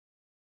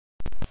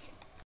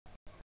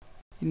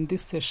In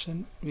this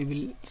session, we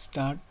will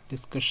start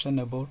discussion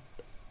about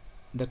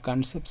the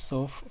concepts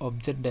of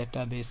object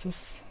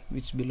databases,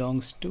 which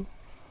belongs to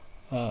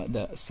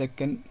the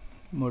second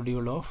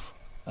module of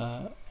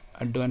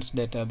advanced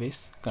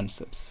database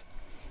concepts.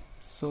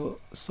 So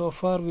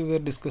far we were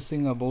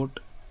discussing about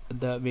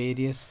the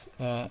various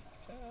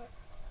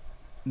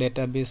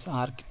database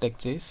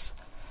architectures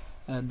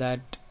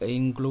that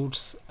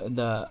includes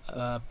the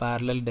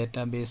parallel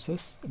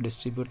databases,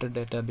 distributed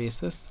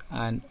databases,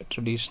 and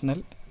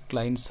traditional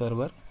client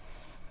server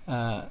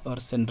or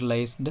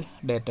centralized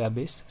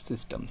database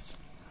systems.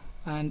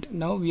 And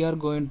now we are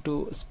going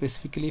to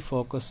specifically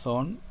focus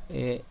on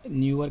a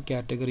newer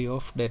category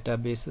of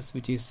databases,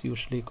 which is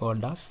usually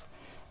called as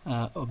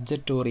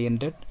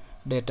object-oriented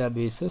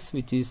databases,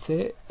 which is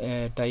a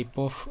type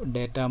of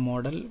data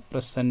model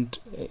present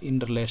in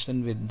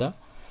relation with the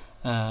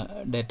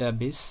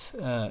database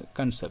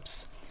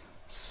concepts.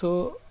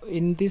 So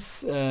in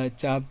this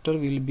chapter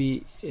we will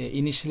be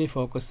initially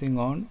focusing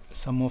on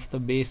some of the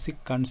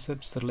basic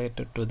concepts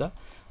related to the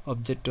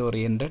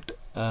object-oriented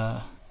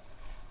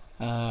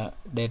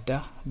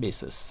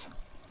databases.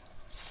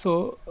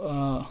 So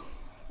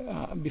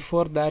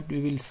before that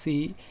we will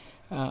see,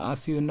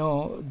 as you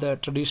know, the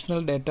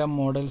traditional data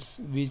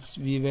models which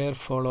we were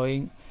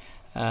following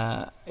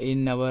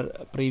in our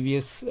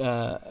previous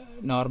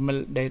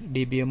normal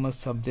DBMS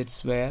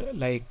subjects were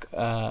like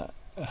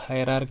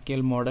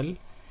hierarchical model,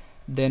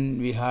 then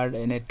we had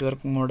a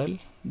network model,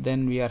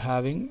 then we are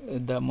having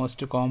the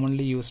most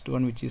commonly used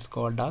one, which is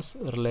called as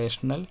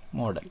relational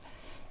model.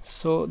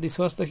 So this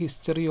was the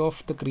history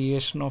of the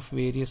creation of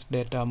various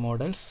data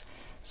models.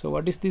 So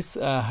what is this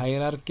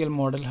hierarchical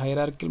model?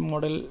 Hierarchical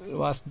model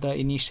was the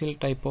initial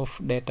type of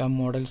data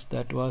models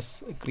that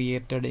was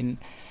created in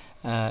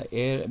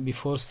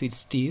before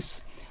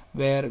 60s,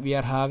 where we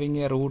are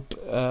having a root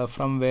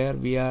from where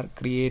we are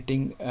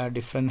creating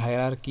different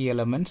hierarchy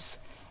elements,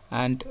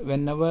 and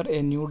whenever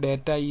a new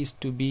data is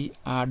to be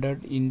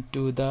added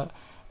into the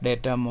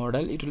data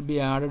model, it will be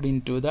added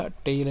into the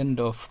tail end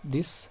of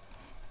this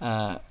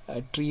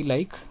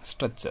tree-like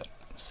structure.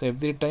 So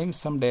every time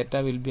some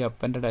data will be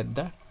appended at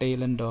the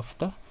tail end of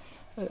the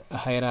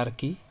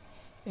hierarchy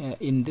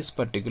in this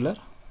particular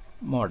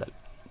model.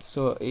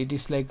 So it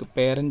is like a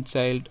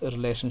parent-child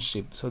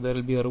relationship. So there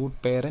will be a root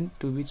parent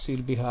to which we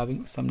will be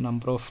having some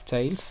number of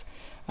childs,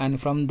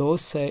 and from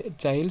those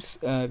childs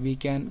we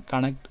can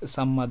connect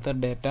some other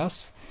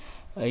datas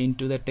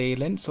into the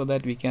tail end so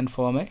that we can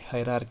form a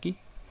hierarchy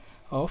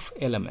of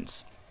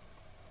elements.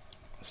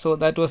 So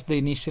that was the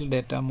initial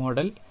data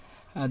model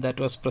that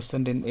was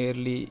present in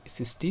early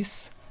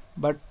 60s,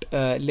 but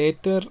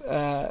later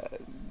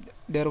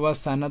there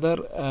was another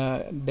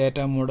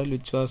data model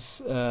which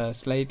was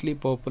slightly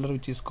popular,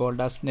 which is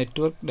called as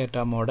network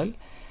data model,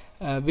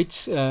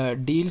 which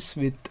deals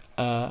with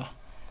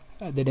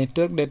the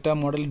network data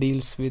model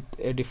deals with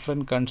a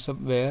different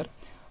concept where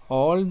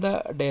all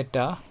the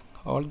data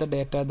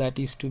that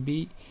is to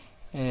be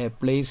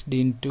placed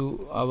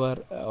into our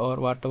or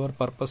whatever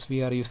purpose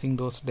we are using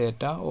those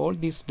data, all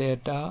these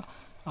data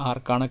are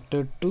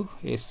connected to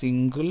a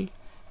single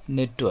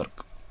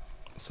network.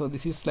 So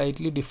this is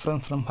slightly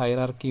different from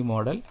hierarchy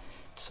model.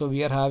 So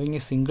we are having a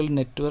single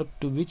network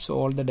to which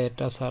all the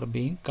data are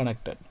being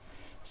connected.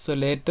 So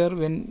later,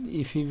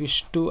 if we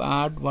wish to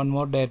add one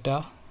more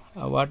data,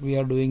 what we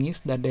are doing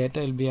is the data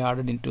will be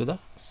added into the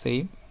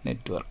same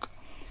network.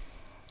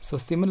 So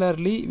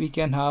similarly, we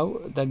can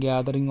have the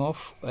gathering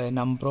of a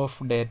number of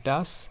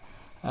datas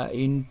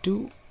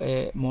into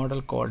a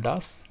model called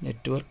as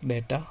network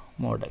data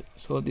model.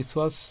 So this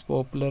was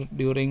popular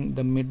during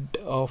the mid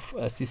of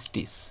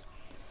 60s.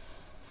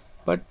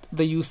 But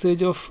the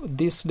usage of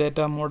this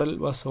data model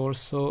was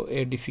also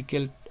a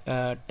difficult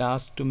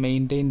task to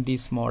maintain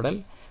this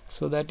model.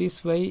 So that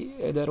is why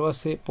there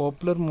was a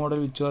popular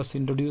model which was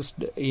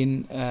introduced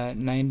in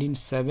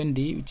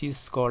 1970, which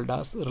is called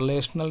as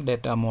relational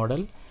data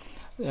model,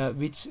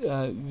 which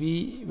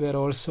we were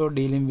also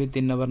dealing with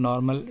in our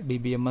normal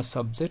DBMS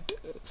subject.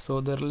 So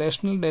the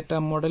relational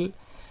data model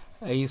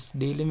is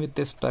dealing with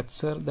a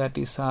structure that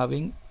is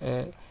having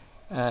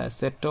a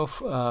set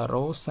of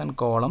rows and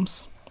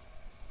columns,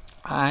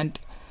 and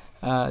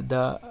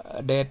the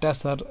data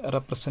are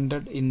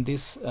represented in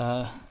this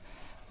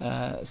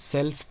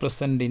cells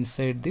present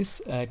inside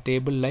this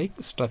table-like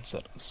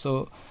structure.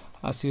 So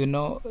as you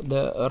know,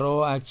 the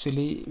row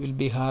actually will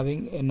be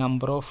having a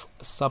number of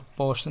sub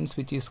portions,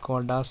 which is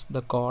called as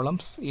the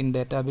columns. In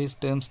database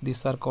terms,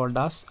 these are called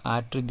as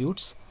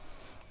attributes.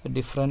 The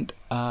different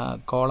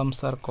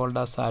columns are called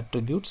as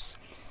attributes,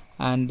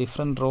 and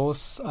different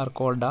rows are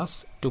called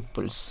as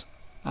tuples.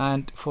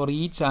 And for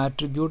each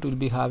attribute, will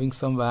be having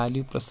some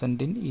value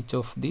present in each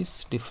of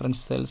these different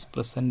cells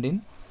present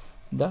in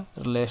the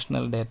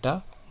relational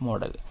data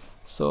model.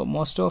 So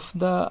most of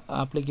the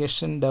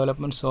application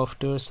development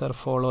softwares are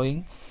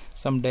following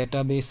some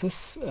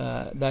databases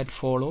that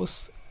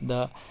follows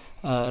the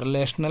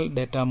relational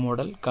data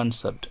model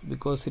concept,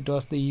 because it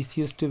was the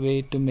easiest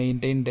way to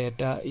maintain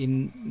data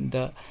in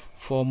the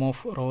form of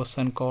rows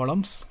and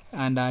columns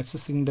and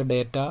accessing the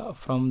data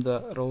from the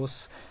rows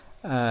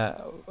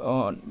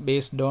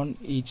based on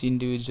each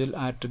individual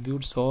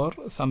attributes, or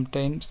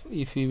sometimes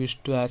if we wish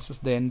to access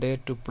the entire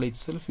tuple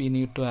itself, we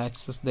need to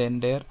access the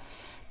entire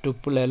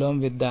tuple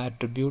along with the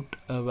attribute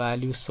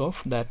values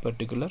of that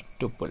particular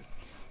tuple.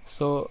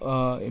 So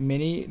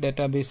many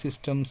database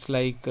systems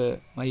like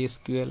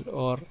MySQL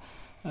or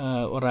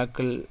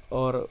Oracle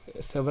or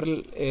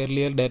several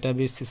earlier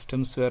database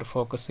systems were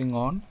focusing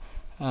on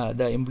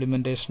the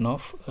implementation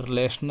of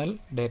relational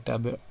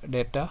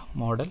data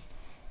model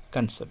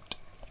concept.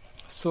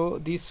 So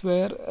these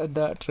were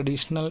the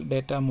traditional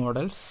data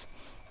models,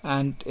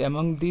 and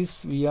among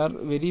these we are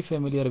very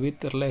familiar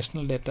with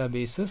relational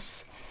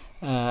databases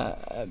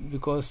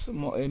because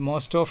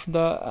most of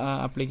the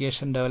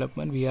application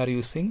development we are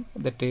using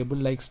the table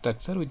like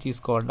structure, which is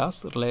called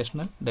as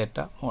relational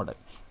data model.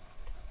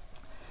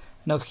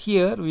 Now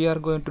here we are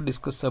going to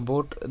discuss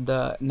about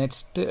the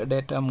next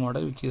data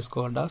model, which is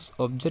called as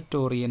object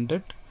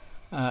oriented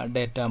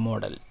data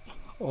model.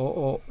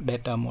 OO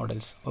data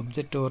models,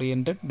 object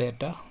oriented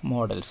data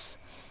models,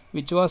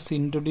 which was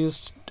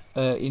introduced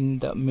in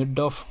the mid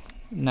of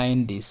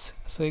 90s.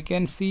 So you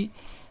can see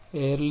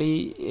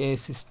early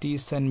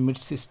 60s and mid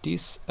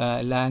 60s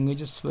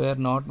languages were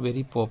not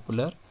very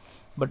popular,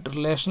 but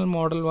relational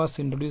model was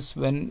introduced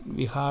when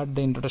we had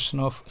the introduction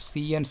of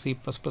C and C++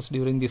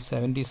 during the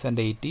 70s and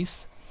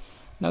 80s.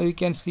 Now you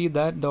can see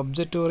that the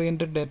object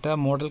oriented data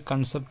model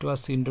concept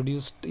was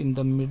introduced in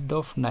the mid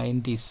of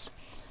 90s.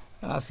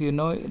 As you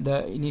know,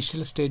 the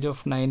initial stage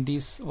of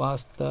 90s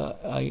was the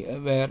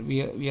where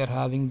we are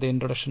having the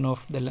introduction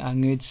of the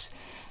language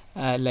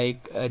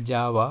like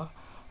Java.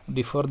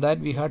 Before that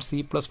we had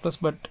C++,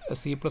 but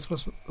C++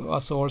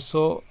 was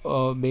also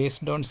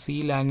based on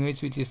C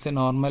language, which is a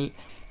normal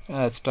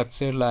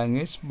structured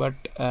language. But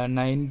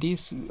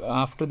 90s,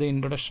 after the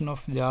introduction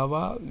of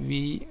Java,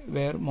 we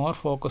were more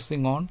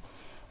focusing on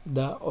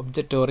the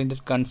object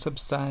oriented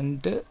concepts,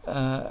 and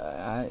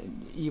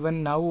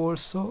even now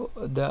also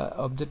the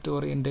object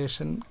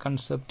orientation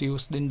concept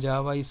used in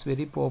Java is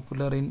very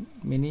popular in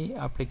many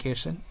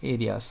application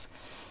areas.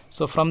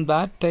 So from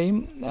that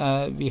time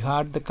we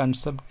had the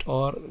concept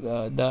or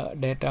the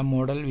data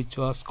model which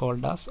was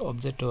called as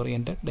object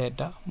oriented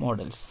data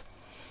models.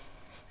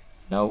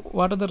 Now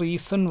what are the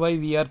reason why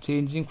we are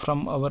changing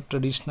from our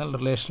traditional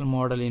relational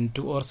model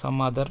into, or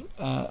some other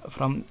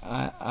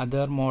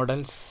other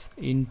models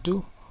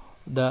into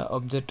the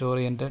object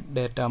oriented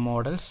data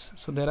models?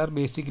 So there are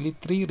basically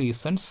three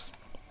reasons.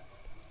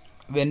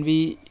 When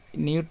we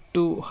need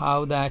to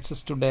have the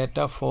access to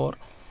data for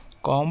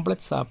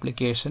complex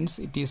applications,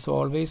 it is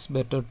always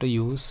better to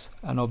use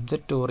an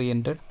object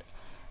oriented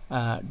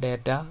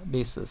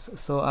databases.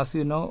 So as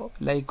you know,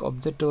 like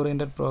object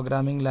oriented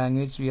programming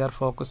language, we are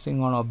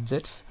focusing on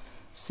objects.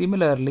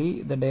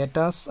 Similarly, the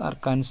data are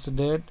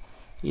considered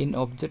in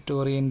object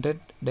oriented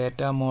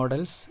data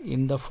models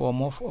in the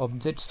form of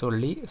objects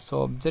only.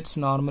 So objects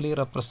normally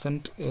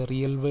represent a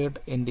real world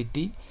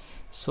entity,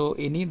 so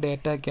any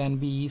data can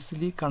be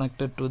easily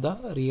connected to the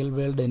real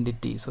world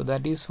entity. So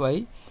that is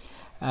why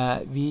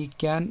we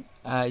can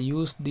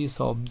use these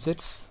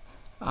objects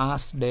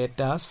as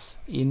data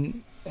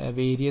in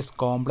various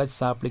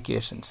complex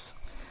applications.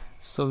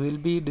 So we'll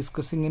be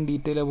discussing in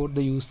detail about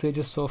the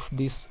usages of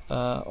these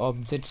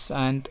objects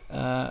and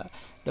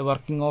the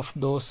working of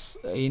those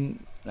in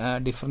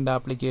different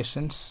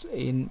applications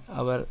in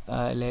our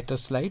later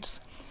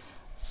slides.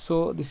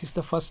 So this is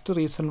the first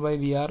reason why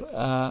we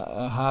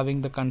are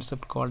having the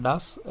concept called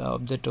as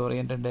object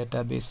oriented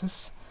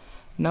databases.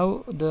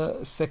 Now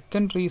the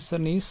second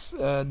reason is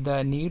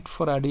the need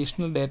for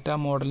additional data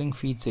modeling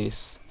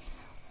features.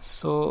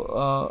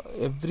 So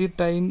every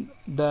time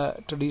the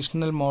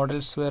traditional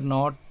models were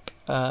not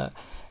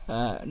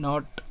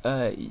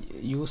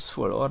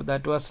useful, or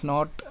that was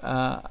not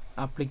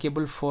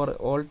applicable for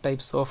all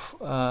types of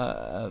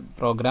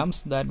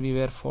programs that we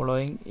were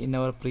following in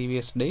our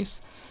previous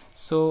days.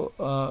 So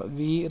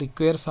we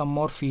require some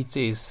more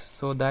features,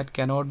 so that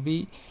cannot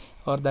be,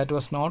 or that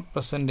was not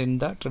present in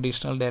the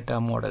traditional data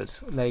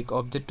models. Like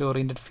object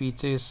oriented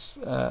features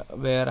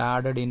were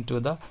added into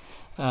the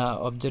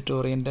object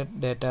oriented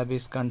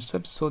database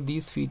concept. So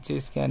these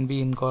features can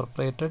be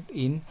incorporated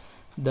in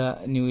the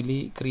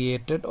newly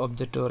created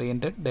object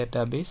oriented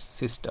database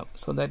system.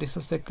 So that is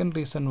the second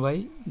reason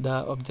why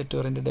the object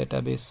oriented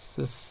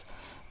databases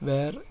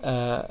were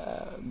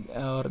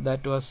or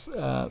that was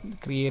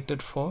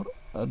created for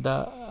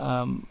the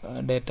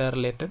data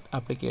related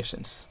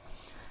applications.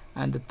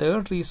 And the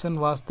third reason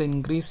was the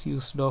increased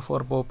use of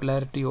or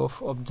popularity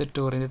of object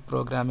oriented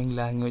programming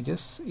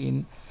languages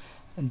in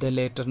the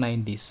later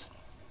 90s.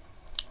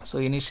 So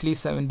initially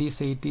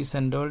 70s, 80s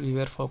and all, we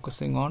were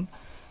focusing on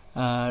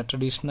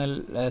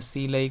traditional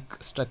C-like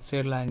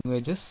structured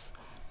languages,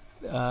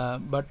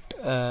 but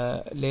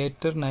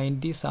later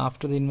 90s,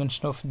 after the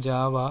invention of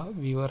Java,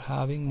 we were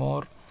having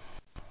more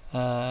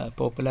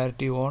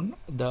popularity on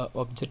the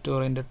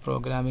object-oriented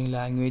programming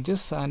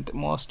languages, and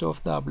most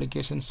of the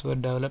applications were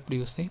developed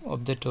using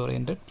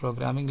object-oriented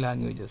programming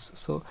languages.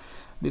 So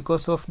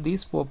Because of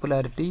this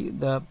popularity,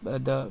 the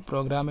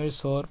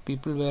programmers or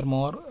people were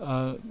more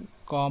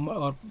common,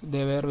 or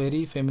they were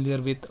very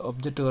familiar with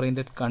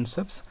object-oriented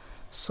concepts.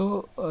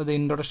 So the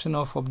introduction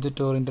of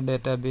object-oriented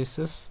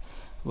databases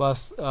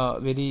was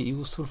very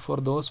useful for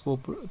those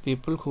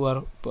people who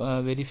are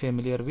very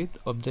familiar with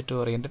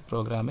object-oriented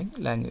programming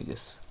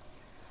languages.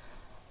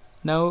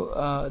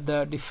 Now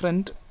the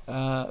different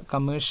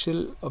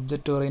commercial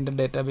object-oriented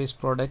database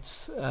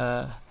products,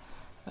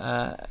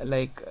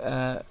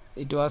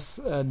 it was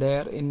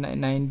there in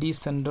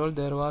 90s and all,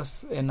 there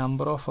was a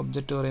number of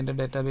object-oriented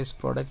database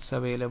products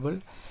available,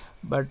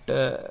 but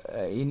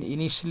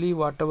initially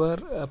whatever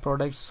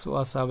products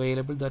was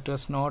available, that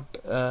was not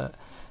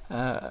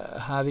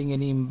having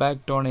any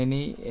impact on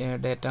any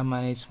data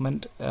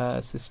management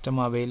system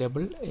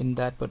available in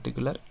that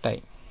particular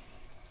time.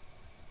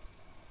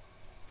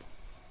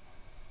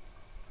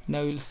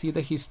 Now we'll see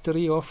the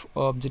history of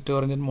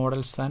object-oriented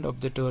models and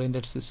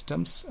object-oriented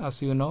systems.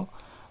 As you know,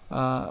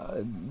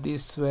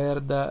 these were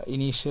the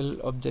initial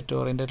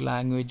object-oriented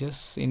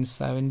languages. In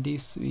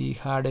 70s we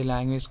had a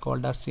language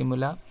called as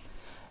Simula,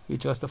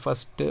 which was the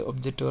first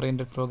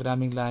object-oriented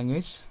programming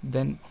language.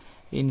 Then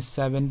in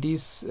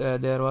 70s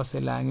there was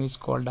a language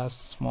called as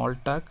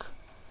Smalltalk.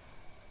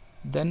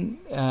 Then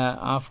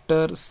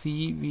after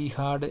C we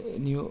had a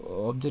new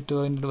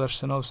object-oriented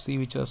version of C,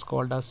 which was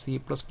called as C++,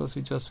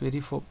 which was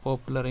very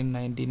popular in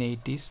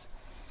 1980s,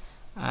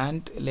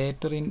 and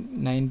later in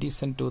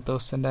 90s and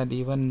 2000, and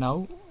even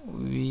now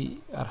we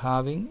are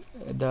having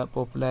the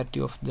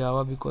popularity of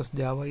Java, because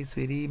Java is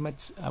very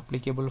much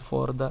applicable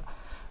for the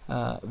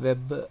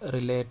web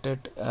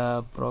related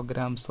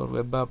programs or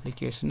web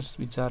applications,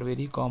 which are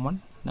very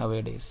common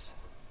nowadays.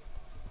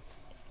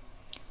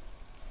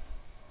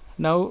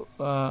 Now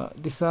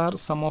these are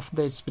some of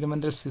the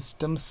experimental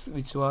systems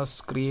which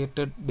was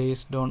created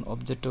based on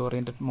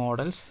object-oriented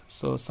models.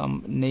 So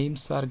some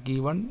names are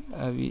given.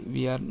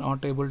 We are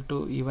not able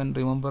to even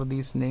remember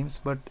these names,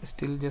 but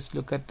still just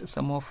look at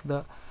some of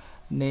the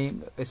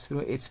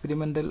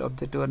experimental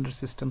object-oriented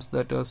systems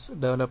that was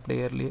developed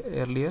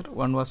earlier.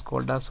 One was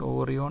called as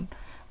Orion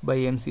by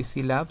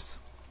MCC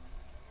Labs.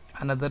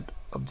 Another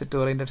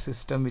object-oriented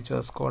system which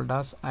was called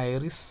as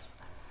Iris,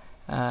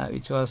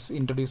 which was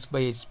introduced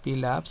by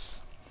HP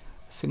Labs.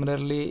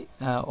 Similarly,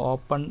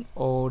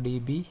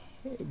 OpenODB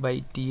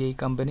by TA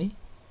company.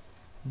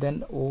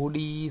 Then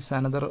ODE is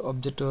another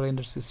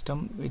object-oriented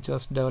system which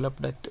was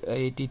developed at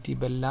ATT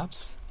Bell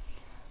Labs.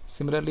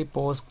 Similarly,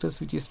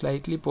 Postgres, which is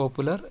slightly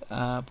popular.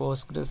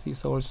 Postgres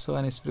is also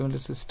an experimental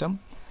system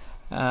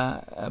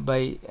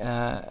by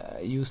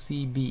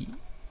UCB,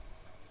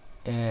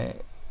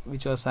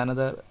 which was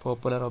another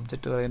popular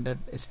object-oriented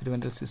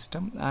experimental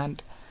system.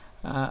 And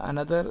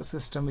another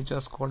system which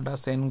was called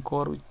as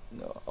Encore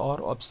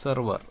or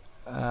Observer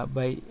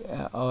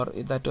or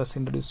that was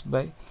introduced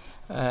by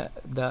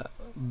the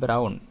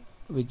Brown,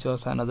 which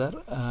was another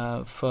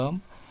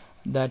firm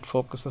that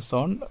focuses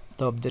on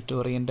the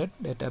object-oriented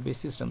database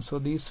system. So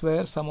these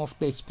were some of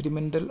the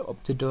experimental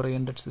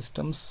object-oriented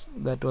systems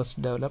that was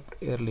developed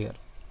earlier.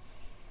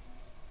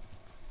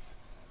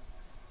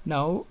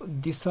 Now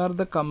these are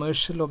the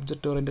commercial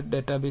object-oriented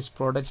database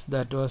products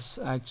that was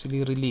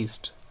actually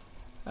released.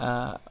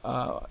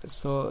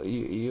 So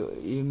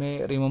you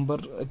may remember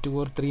 2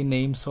 or 3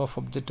 names of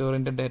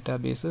object-oriented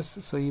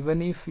databases. So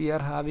even if we are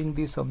having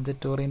these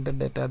object-oriented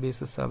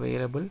databases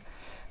available,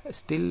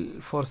 still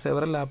for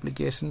several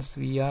applications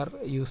we are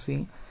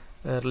using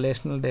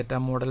relational data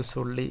models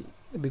only,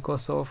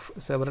 because of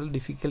several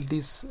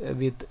difficulties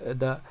with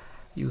the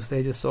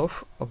usages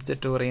of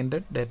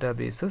object-oriented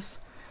databases.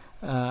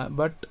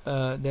 But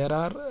there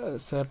are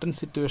certain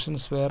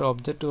situations where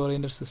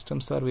object-oriented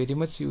systems are very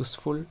much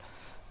useful,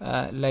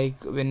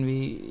 like when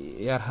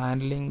we are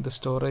handling the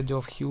storage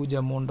of huge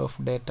amount of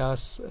data,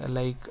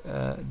 like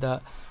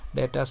the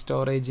data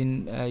storage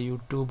in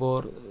YouTube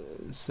or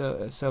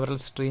several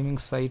streaming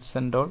sites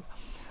and all.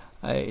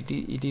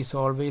 It is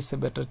always a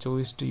better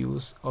choice to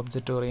use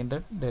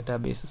object-oriented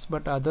databases.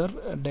 But other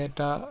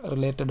data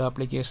related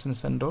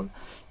applications and all,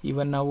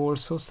 even now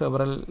also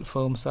several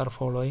firms are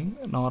following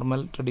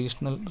normal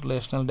traditional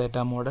relational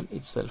data model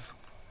itself.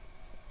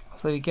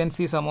 So you can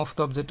see some of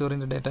the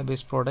object-oriented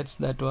database products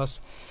that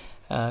was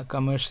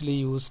commercially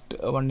used.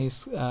 One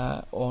is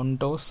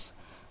Ontos,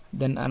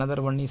 then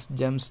another one is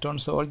Gemstone.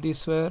 So all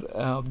these were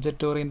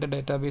object-oriented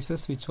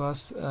databases, which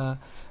was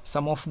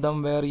some of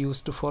them were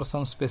used for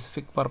some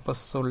specific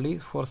purposes only,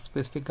 for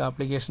specific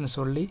applications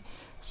only.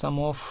 Some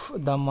of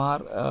them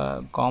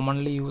are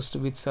commonly used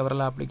with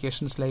several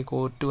applications like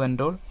O2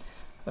 and all.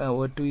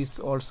 O2 is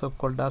also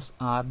called as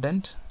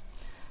Ardent.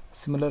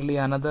 Similarly,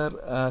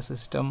 another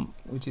system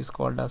which is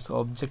called as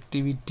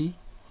Objectivity.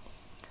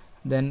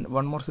 Then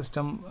one more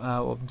system,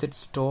 Object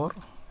Store,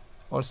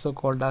 also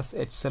called as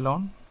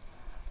Epsilon.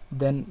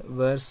 Then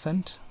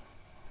Versant,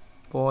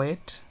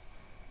 Poet,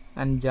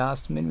 and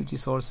Jasmine, which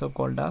is also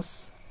called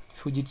as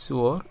Fujitsu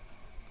or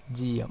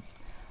GM.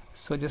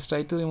 So just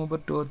try to remember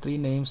 2 or 3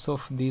 names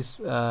of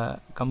these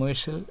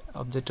commercial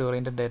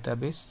object-oriented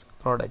database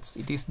products.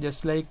 It is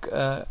just like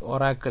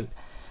Oracle.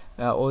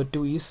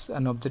 O2 is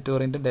an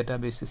object-oriented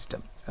database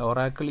system.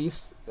 Oracle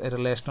is a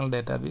relational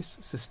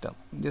database system.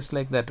 Just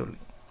like that only.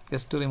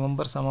 Just to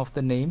remember some of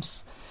the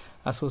names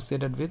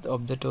associated with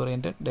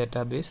object-oriented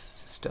database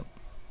system.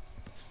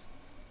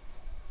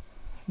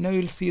 Now we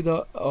will see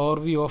the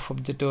overview of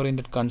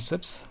object-oriented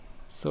concepts.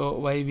 So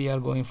why we are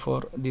going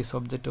for these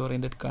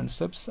object-oriented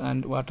concepts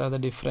and what are the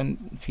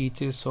different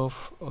features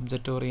of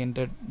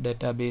object-oriented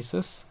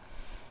databases,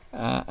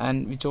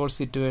 and which all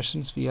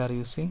situations we are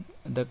using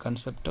the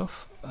concept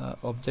of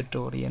object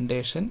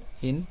orientation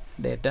in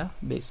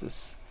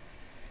databases.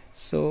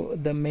 So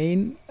the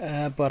main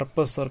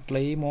purpose or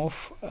claim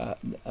of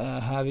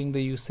having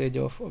the usage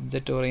of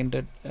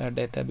object-oriented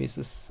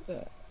databases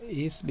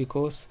is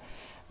because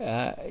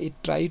it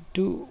tried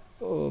to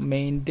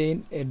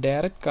maintain a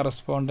direct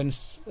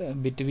correspondence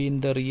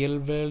between the real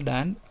world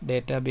and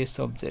database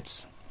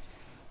objects.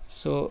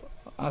 So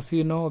as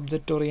you know,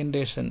 object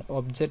orientation,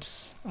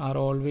 objects are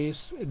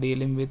always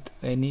dealing with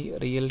any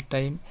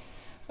real-time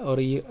or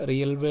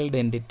real world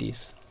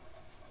entities.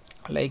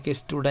 Like a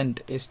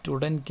student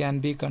can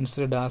be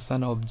considered as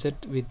an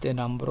object with a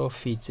number of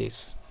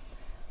features.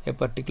 A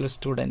particular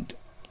student,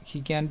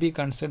 he can be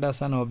considered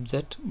as an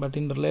object, but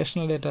in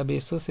relational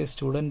databases a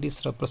student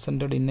is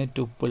represented in a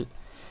tuple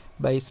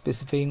by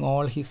specifying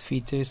all his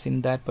features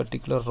in that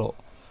particular row.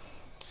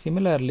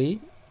 Similarly,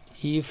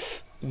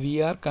 if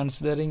we are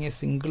considering a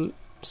single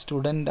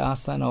student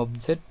as an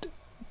object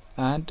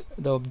and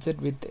the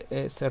object with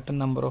a certain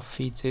number of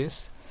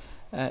features,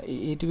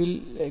 it will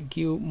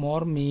give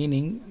more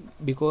meaning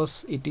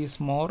because it is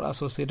more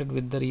associated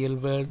with the real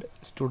world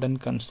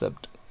student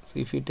concept. So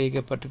if you take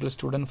a particular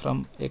student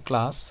from a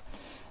class,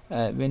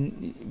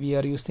 when we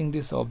are using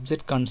this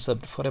object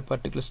concept for a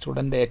particular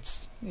student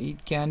X,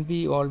 it can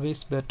be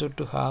always better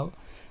to have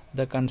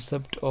the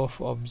concept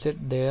of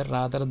object there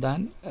rather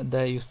than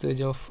the usage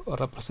of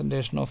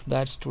representation of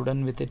that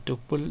student with a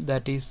tuple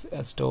that is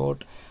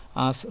stored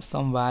as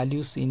some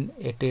values in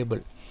a table.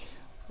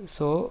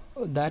 So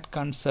that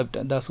concept,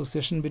 the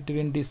association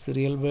between this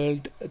real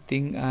world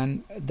thing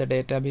and the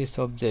database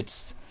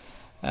objects,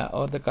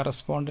 or the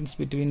correspondence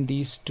between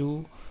these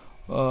two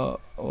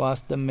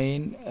was the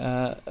main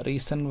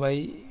reason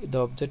why the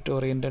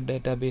object-oriented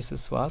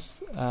databases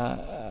was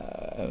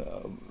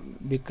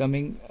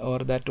becoming, or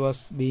that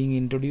was being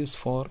introduced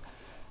for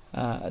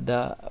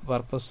the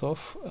purpose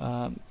of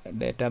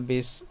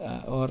database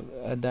or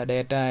the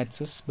data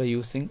access by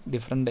using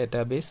different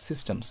database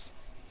systems.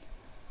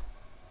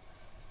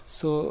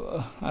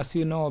 So as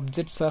you know,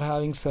 objects are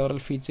having several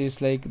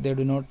features, like they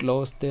do not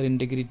lose their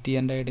integrity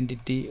and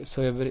identity.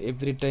 So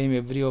every time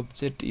every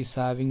object is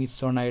having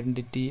its own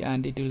identity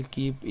and it will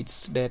keep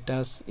its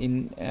data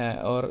in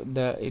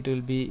it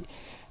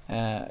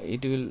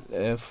will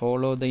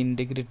follow the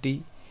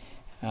integrity,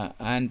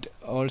 and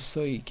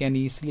also you can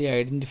easily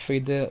identify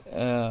the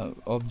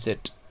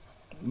object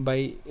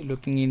by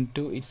looking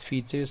into its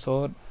features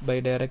or by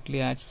directly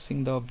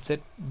accessing the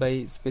object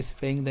by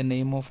specifying the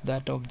name of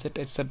that object,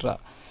 etc.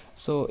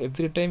 So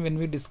every time when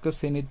we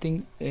discuss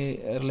anything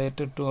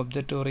related to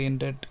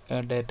object-oriented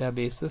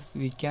databases,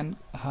 we can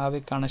have a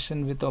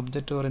connection with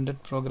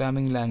object-oriented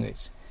programming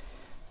language,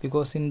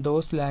 because in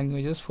those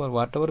languages, for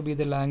whatever be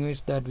the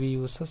language that we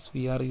use,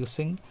 we are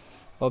using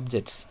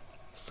objects.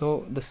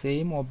 So the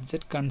same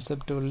object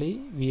conceptually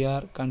we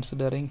are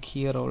considering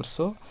here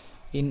also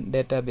in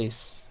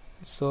database.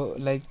 So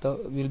like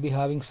we'll be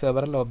having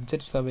several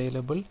objects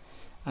available,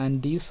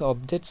 and these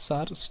objects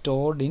are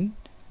stored in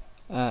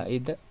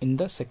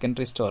the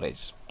secondary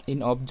storage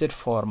in object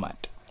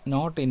format,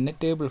 not in a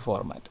table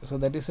format. So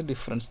that is a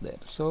difference there.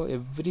 So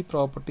every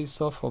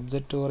properties of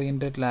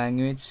object-oriented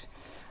language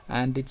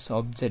and its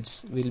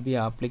objects will be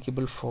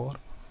applicable for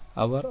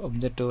our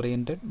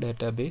object-oriented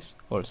database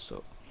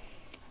also.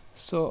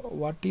 So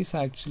what is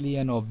actually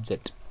an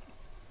object?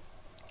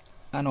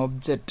 An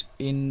object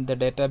in the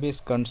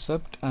database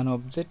concept, an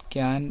object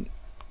can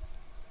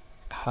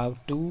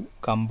have two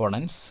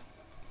components.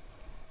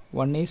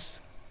 One is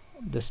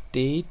the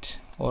state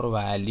or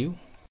value,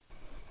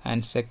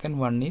 and second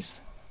one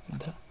is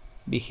the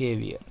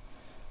behavior.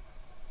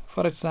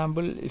 For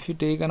example, if you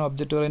take an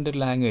object-oriented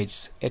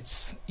language,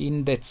 x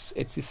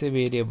is a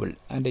variable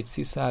and x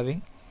is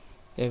having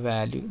a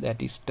value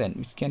that is 10,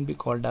 which can be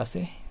called as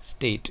a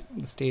state,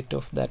 the state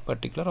of that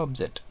particular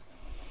object.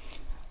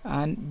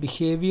 And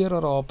behavior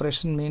or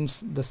operation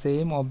means the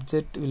same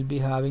object will be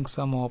having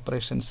some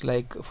operations,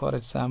 like for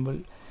example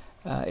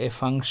a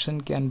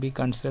function can be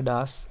considered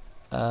as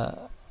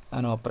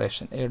an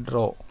operation, a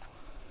draw.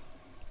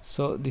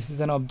 So this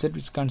is an object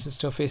which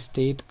consists of a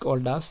state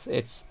called as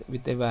x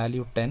with a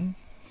value 10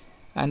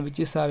 and which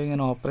is having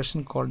an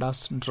operation called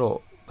as draw.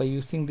 By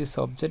using this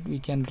object we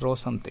can draw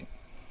something.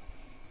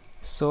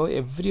 So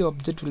every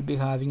object will be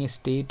having a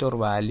state or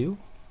value,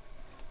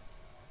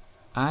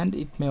 and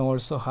it may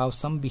also have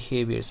some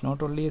behaviors,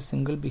 not only a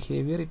single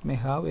behavior, it may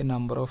have a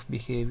number of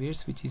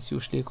behaviors which is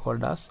usually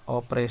called as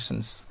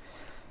operations.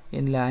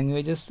 In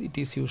languages it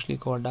is usually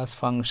called as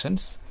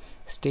functions.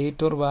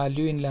 State or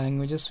value in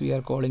languages we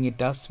are calling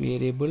it as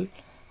variable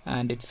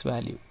and its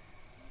value.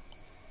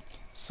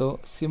 So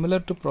similar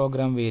to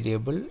program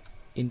variable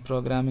in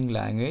programming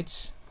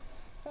language,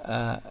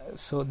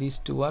 so these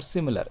two are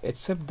similar,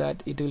 except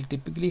that it will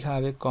typically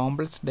have a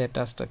complex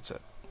data structure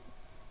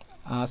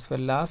as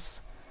well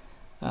as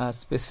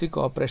specific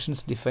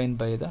operations defined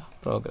by the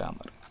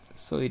programmer.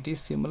 So it is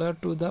similar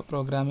to the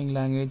programming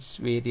language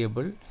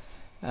variable.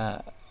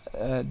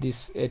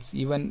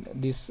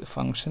 This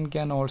function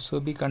can also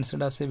be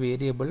considered as a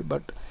variable,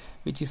 but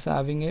which is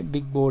having a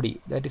big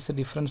body. That is a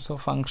difference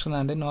of function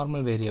and a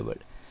normal variable.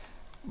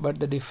 But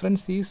the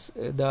difference is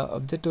the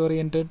object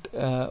oriented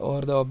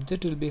or the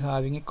object will be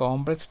having a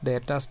complex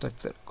data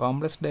structure.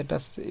 Complex data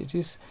it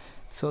is,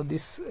 so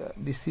this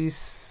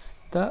is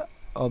the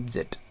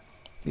object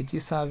which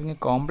is having a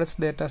complex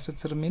data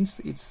structure, means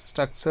its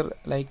structure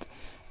like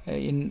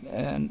in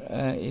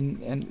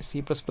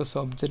C++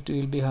 object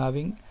will be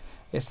having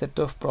a set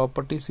of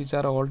properties which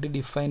are already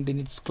defined in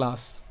its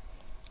class.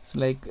 It's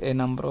like a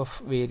number of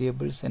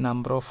variables, a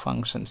number of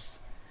functions.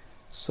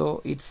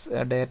 So its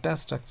data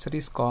structure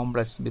is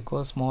complex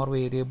because more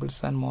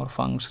variables and more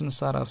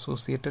functions are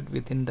associated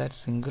within that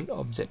single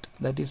object.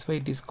 That is why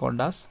it is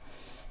called as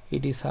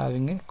it is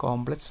having a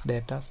complex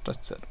data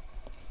structure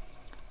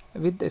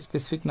with a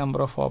specific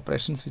number of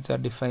operations which are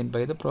defined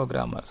by the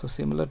programmer. So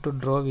similar to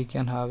draw, we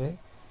can have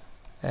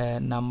a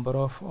number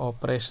of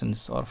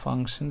operations or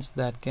functions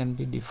that can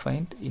be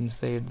defined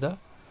inside the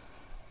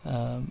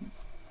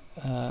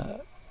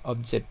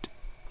object,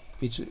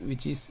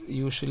 which is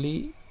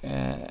usually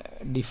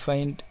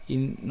defined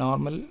in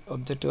normal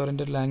object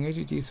oriented language,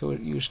 which is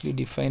usually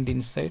defined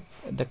inside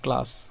the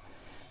class.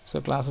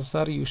 So classes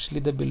are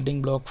usually the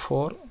building block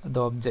for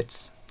the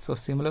objects. So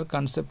similar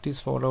concept is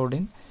followed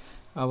in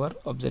our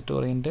object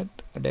oriented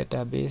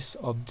database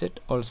object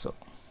also.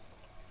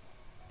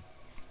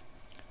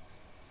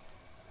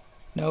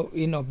 Now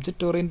in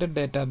object oriented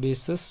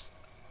databases,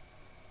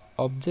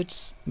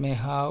 objects may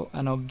have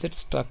an object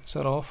structure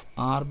of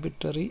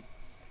arbitrary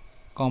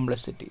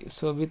complexity.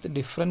 So with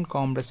different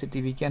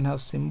complexity, we can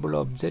have simple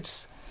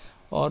objects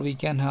or we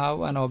can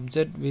have an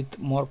object with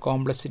more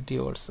complexity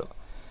also,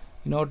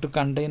 in order to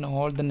contain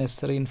all the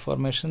necessary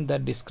information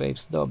that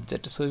describes the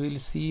object. So we will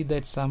see the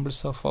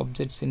examples of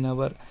objects in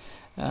our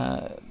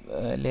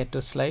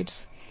later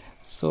slides.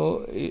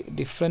 So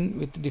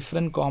with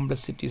different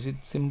complexities,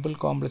 with simple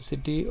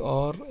complexity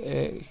or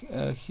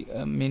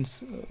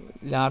means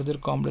larger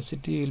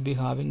complexity, will be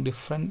having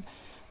different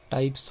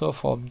types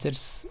of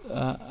objects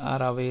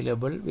are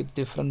available with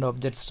different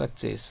object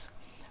structures.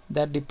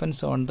 That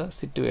depends on the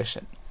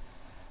situation.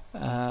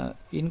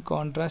 In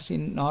contrast,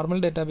 in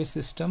normal database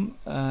system,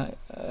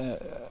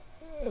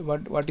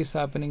 what is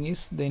happening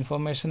is the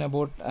information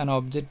about an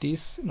object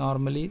is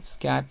normally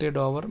scattered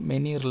over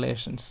many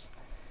relations.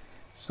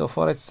 So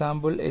for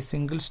example, a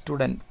single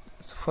student,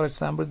 so for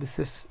example this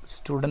is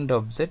student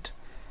object,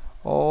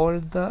 all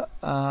the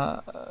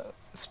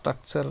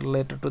structure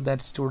related to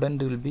that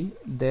student will be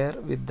there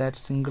with that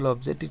single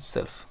object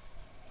itself.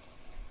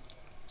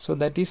 So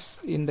that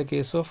is in the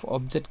case of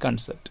object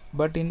concept.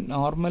 But in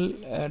normal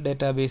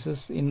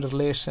databases, in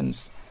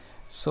relations,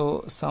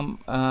 so some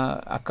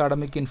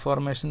academic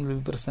information will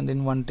be present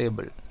in one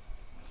table,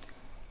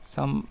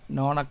 some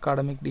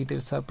non-academic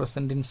details are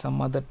present in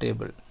some other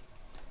table,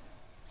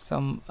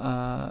 some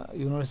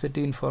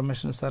university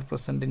informations are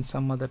present in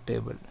some other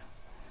table,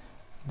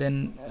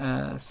 then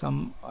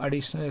some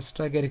additional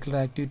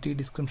extracurricular activity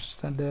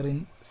descriptions are there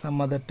in some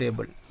other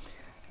table,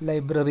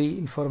 library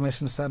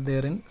informations are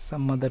there in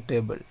some other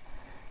table,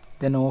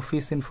 then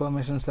office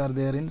informations are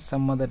there in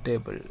some other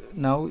table.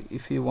 Now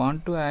if you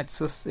want to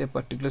access a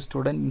particular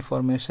student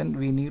information,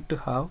 we need to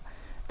have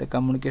the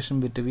communication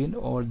between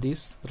all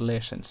these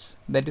relations.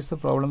 That is the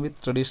problem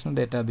with traditional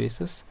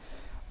databases.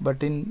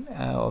 But in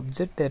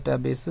object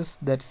databases,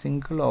 that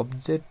single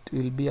object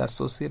will be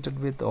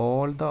associated with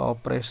all the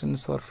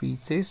operations or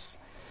features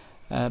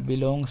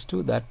belongs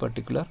to that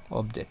particular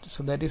object.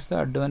 So that is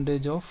the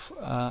advantage of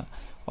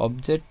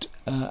object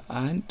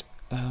and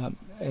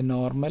a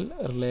normal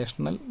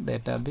relational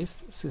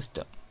database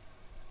system.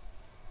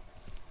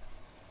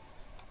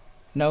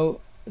 Now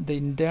the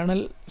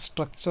internal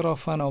structure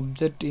of an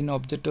object in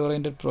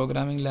object-oriented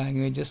programming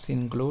languages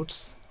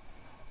includes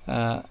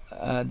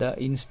the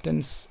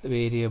instance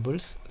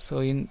variables. So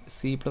in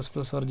C++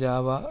 or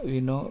Java, we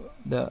know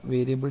the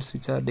variables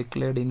which are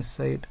declared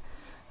inside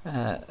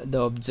the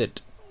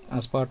object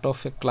as part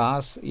of a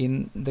class.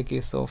 In the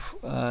case of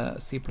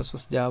C++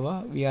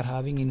 Java, we are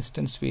having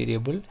instance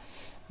variable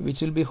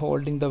which will be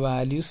holding the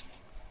values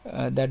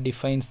that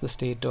defines the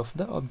state of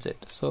the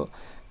object. So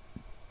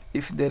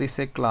if there is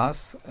a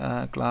class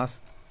A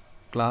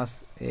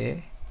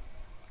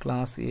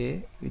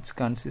which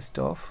consists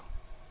of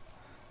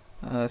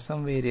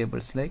some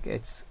variables like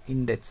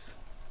index,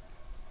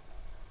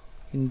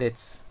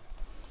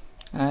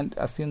 and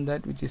assume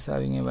that which is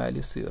having a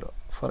value 0,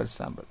 for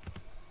example.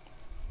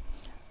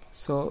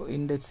 So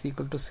index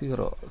equal to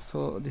 0.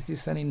 So this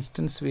is an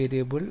instance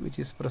variable which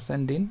is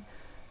present in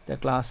the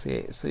class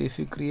A. So if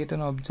you create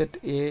an object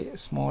A,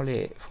 small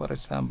a, for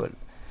example,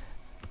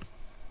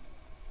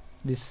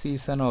 this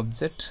is an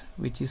object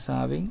which is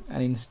having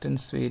an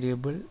instance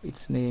variable.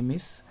 Its name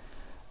is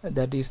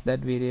that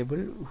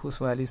variable whose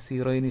value is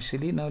 0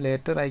 initially. Now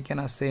later I can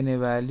assign a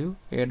value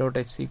a dot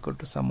h equal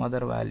to some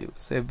other value.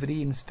 So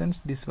every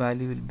instance this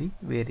value will be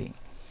varying.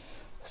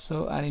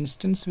 So an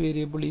instance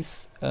variable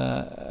is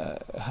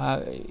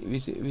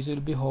which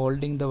will be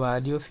holding the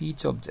value of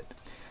each object.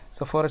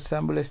 So for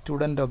example, a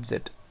student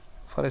object,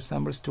 for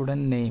example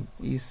student name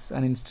is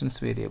an instance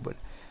variable.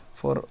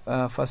 For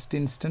first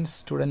instance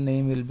student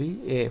name will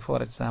be a,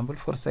 for example.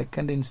 For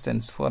second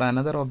instance, for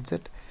another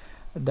object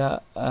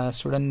the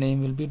student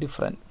name will be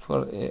different.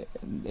 For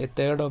a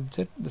third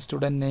object the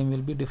student name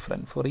will be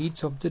different. For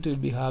each object will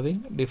be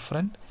having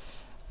different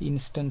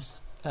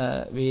instance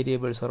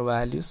variables or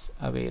values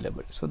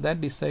available. So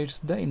that decides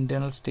the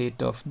internal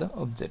state of the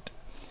object.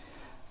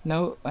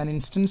 Now an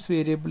instance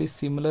variable is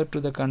similar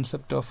to the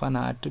concept of an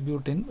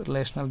attribute in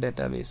relational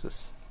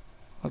databases.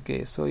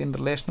 Okay, so in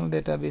relational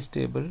database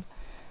table,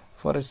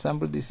 for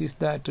example, this is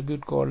the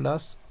attribute called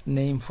as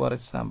name, for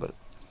example.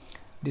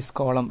 This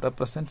column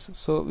represents,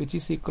 so which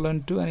is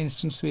equivalent to an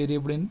instance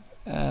variable in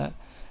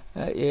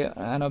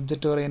an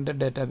object oriented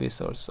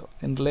database also.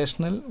 In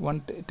relational,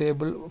 one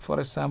table,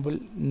 for example,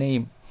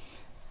 name,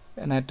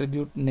 an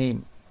attribute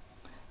name.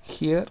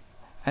 Here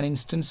an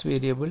instance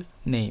variable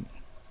name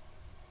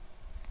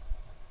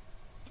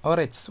or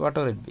its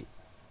whatever it be.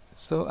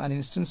 So an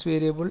instance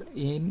variable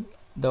in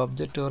the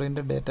object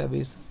oriented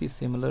database is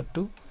similar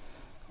to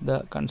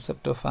the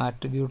concept of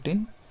attribute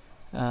in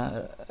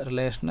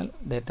relational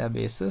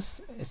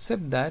databases,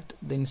 except that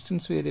the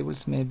instance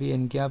variables may be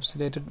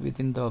encapsulated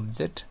within the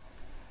object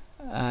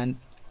and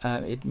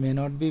it may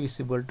not be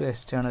visible to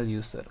external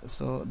user.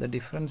 So the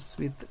difference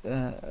with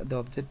the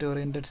object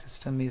oriented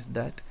system is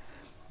that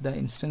the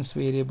instance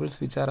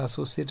variables which are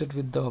associated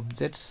with the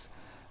objects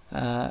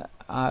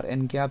are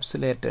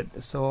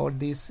encapsulated. So all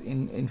these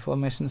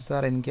informations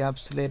are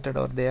encapsulated,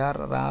 or they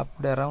are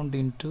wrapped around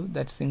into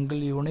that single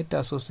unit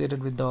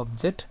associated with the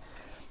object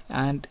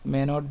and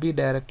may not be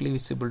directly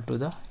visible to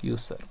the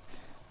user.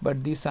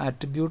 But these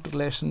attribute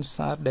relations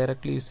are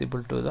directly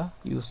visible to the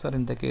user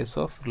in the case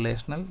of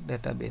relational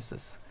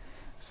databases.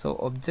 So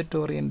object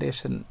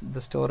orientation,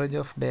 the storage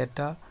of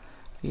data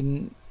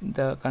in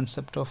the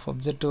concept of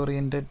object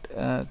oriented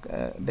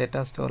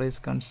data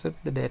storage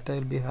concept, the data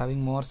will be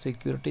having more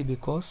security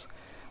because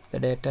the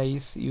data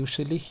is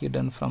usually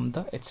hidden from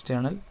the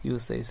external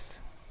users.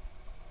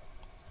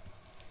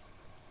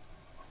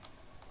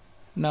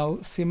 Now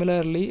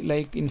similarly,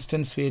 like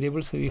instance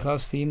variables, we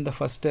have seen the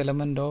first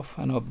element of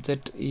an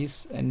object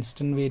is an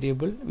instance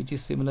variable which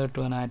is similar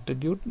to an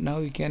attribute. Now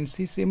we can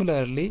see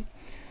similarly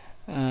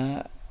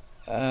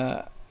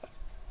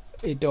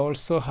it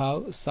also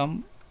have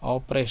some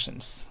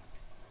operations.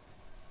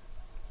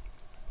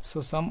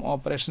 So some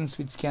operations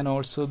which can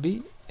also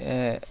be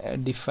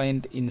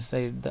defined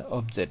inside the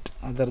object.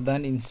 Other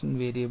than instant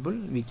variable,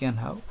 we can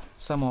have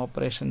some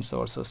operations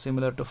also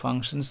similar to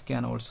functions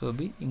can also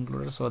be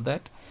included, so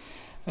that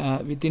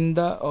within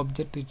the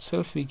object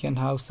itself we can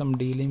have some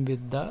dealing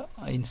with the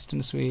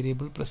instance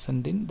variable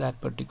present in that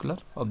particular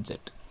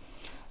object.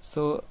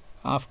 So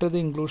after the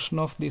inclusion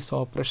of these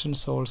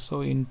operations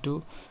also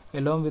into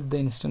along with the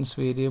instance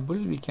variable,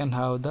 we can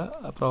have the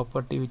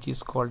property which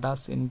is called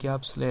as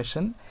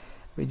encapsulation,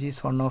 which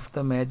is one of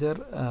the major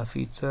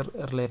feature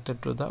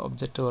related to the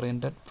object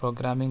oriented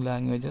programming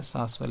languages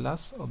as well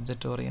as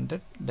object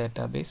oriented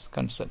database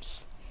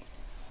concepts.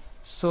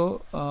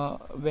 So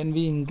when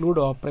we include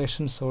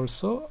operations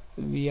also,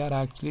 we are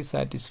actually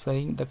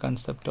satisfying the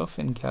concept of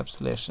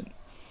encapsulation.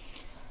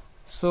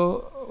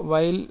 So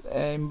while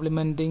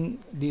implementing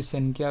this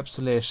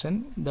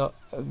encapsulation,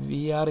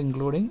 we are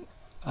including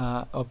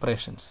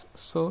operations.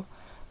 So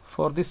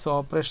for these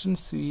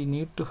operations we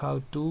need to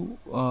have two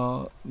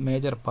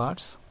major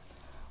parts.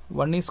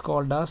 One is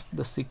called as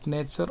the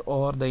signature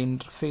or the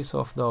interface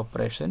of the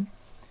operation,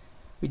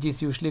 which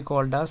is usually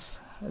called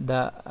as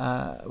the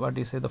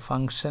the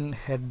function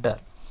header.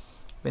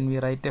 When we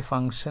write a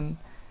function,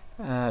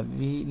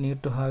 we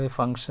need to have a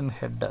function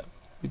header,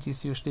 which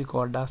is usually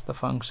called as the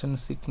function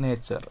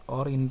signature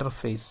or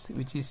interface,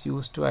 which is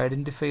used to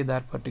identify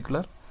that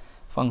particular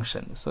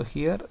function. So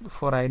here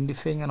for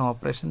identifying an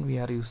operation we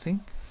are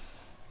using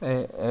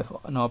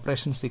an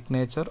operation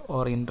signature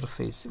or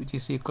interface, which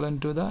is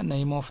equivalent to the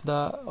name of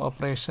the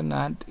operation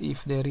and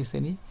if there is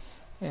any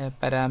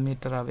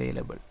parameter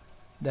available.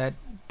 That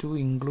too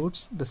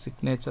includes the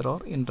signature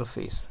or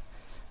interface.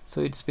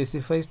 So it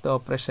specifies the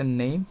operation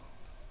name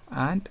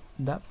and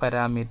the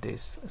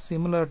parameters,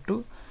 similar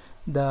to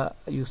the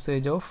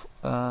usage of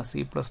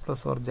C++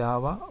 or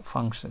Java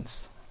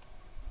functions.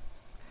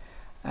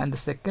 And the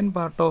second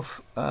part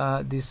of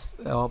this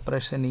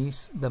operation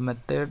is the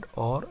method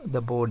or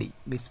the body,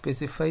 which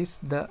specifies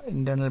the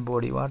internal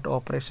body, what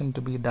operation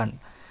to be done,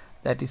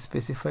 that is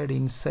specified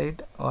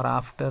inside or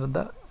after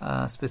the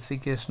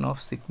specification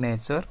of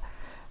signature.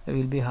 We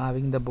will be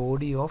having the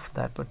body of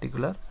that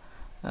particular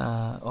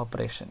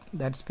operation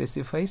that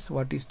specifies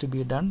what is to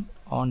be done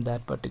on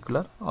that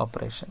particular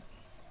operation.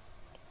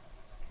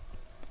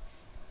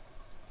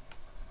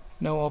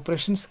 Now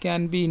operations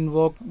can be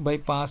invoked by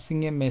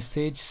passing a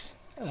message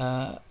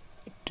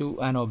to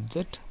an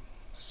object.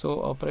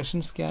 So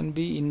operations can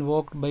be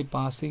invoked by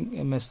passing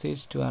a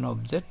message to an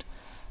object,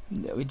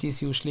 which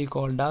is usually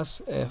called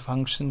as a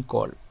function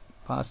call.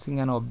 Passing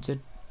an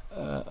object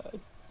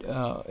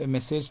a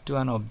message to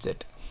an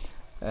object,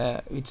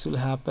 which will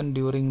happen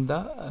during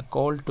the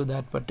call to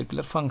that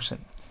particular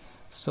function.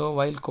 So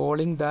while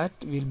calling that,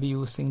 we'll be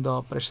using the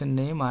operation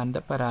name and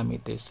the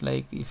parameters.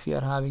 Like if you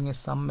are having a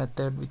sum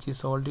method which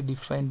is already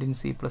defined in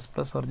C++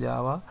 or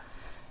Java,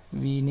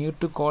 we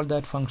need to call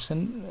that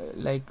function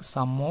like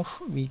sum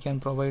of, we can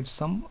provide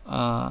some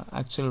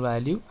actual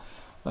value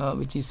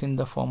which is in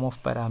the form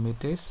of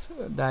parameters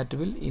that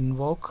will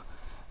invoke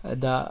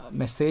the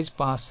message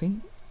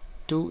passing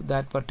to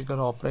that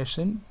particular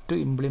operation to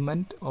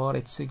implement or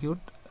execute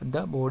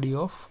the body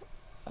of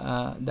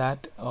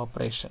that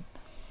operation.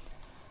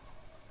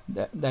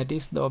 That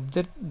is, the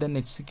object then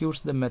executes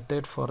the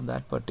method for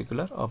that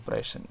particular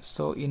operation.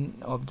 So in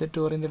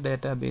object-oriented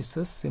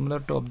databases,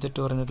 similar to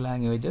object-oriented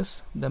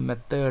languages, the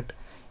method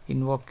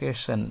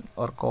invocation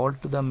or call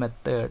to the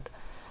method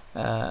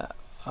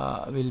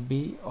will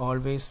be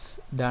always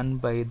done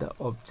by the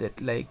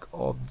object, like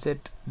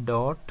object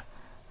dot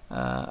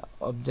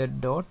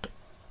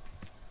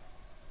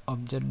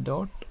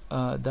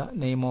the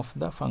name of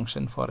the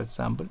function, for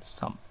example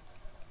sum,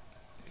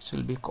 which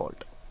will be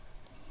called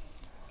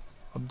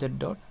object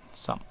dot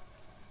sum.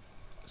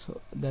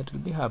 So that will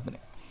be happening.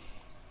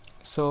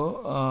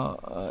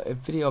 So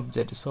every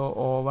object, so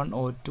O1,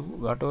 O2,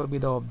 whatever be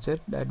the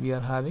object that we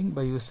are having,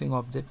 by using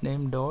object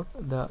name dot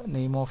the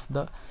name of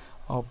the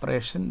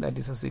operation, that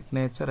is a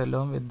signature,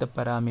 along with the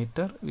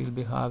parameter, we will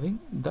be having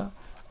the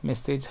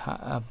message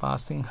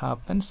passing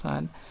happens,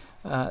 and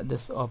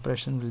this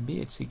operation will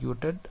be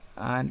executed,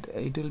 and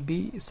it will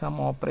be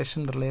some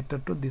operation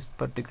related to this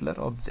particular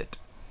object.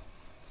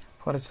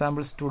 For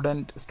example,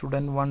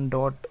 student1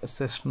 dot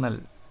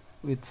sessional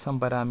with some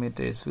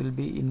parameters will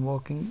be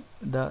invoking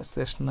the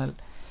sessional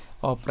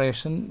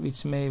operation,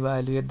 which may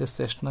evaluate the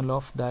sessional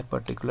of that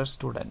particular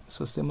student.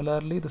 So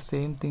similarly, the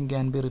same thing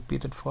can be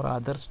repeated for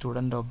other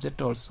student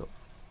object also.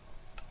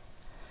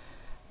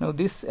 Now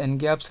this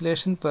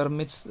encapsulation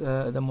permits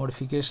the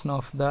modification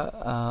of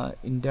the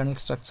internal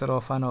structure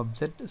of an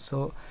object.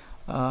 So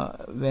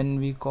when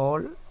we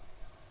call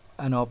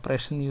an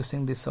operation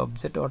using this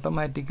object,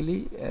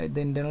 automatically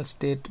the internal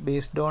state,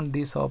 based on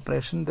this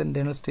operation, the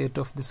internal state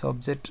of this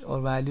object or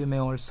value may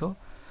also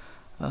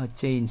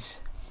change.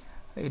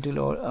 It will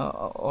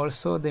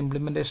also the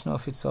implementation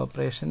of its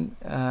operation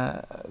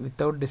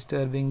without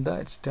disturbing the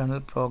external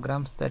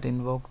programs that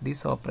invoke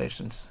these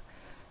operations.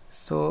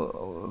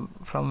 So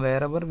from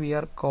wherever we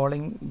are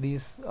calling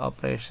this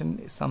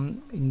operation,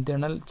 some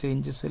internal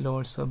changes will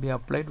also be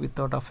applied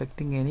without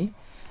affecting any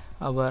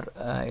our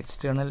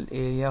external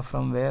area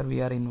from where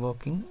we are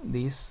invoking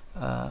these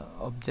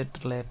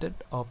object related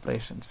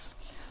operations.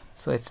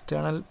 So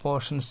external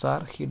portions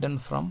are hidden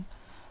from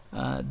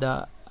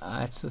the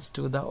access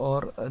to the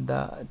or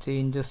the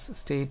changes,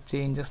 state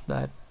changes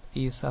that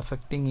is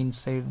affecting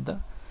inside the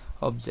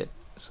object.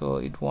 So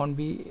it won't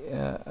be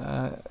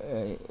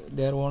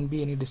there won't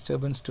be any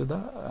disturbance to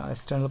the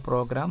external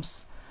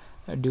programs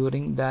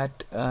during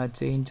that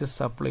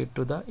changes applied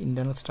to the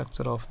internal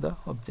structure of the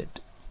object.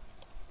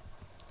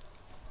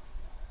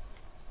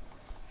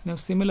 Now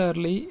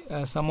similarly,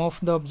 some of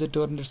the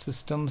object-oriented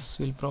systems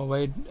will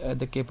provide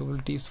the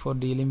capabilities for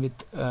dealing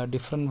with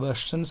different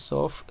versions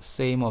of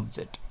same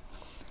object.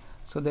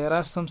 So there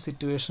are some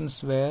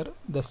situations where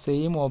the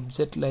same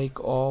object like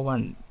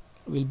O1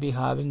 will be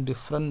having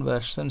different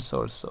versions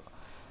also.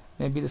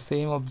 Maybe the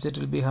same object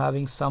will be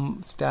having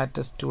some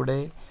status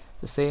today,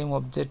 the same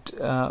object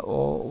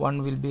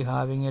O1 will be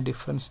having a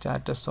different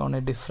status on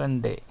a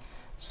different day.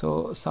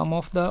 So some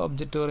of the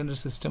object-oriented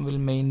system will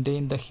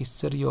maintain the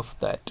history of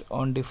that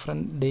on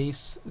different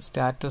days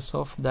status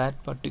of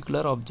that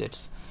particular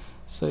objects.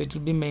 So it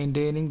will be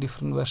maintaining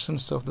different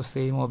versions of the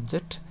same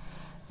object,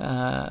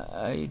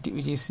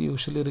 which is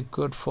usually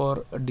required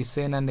for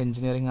design and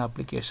engineering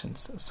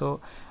applications. So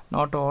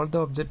not all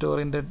the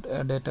object-oriented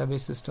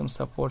database systems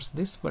supports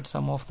this, but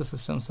some of the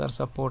systems are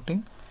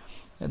supporting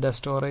the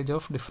storage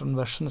of different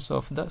versions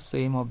of the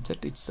same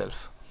object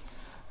itself.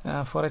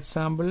 For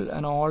example,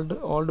 an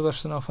old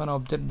version of an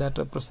object that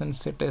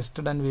represents a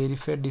tested and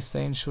verified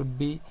design should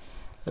be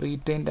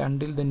retained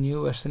until the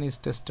new version is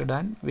tested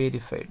and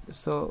verified.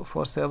 So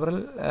for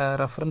several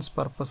reference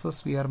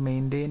purposes, we are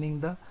maintaining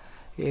the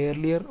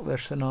earlier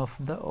version of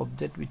the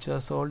object which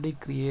was already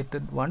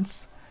created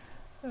once,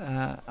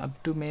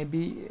 up to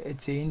maybe a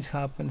change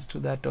happens to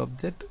that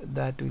object,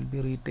 that will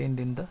be retained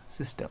in the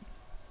system.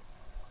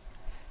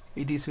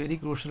 It is very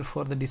crucial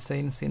for the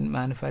designs in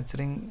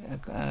manufacturing,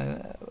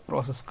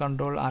 process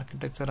control,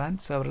 architecture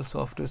and several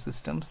software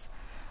systems,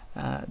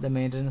 the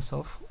maintenance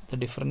of the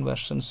different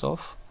versions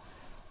of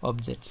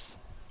objects.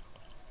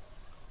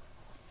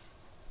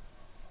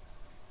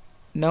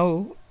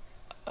 Now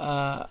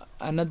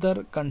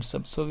another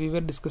concept. So we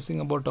were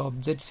discussing about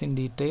objects in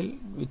detail,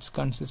 which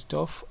consist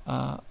of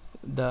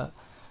the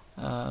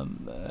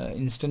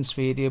instance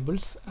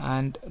variables,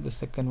 and the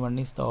second one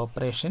is the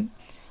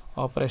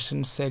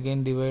operations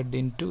again divided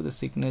into the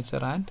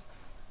signature and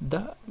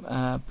the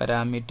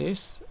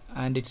parameters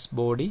and its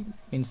body,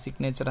 in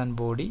signature and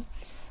body.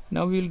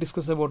 Now we will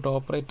discuss about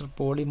operator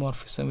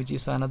polymorphism, which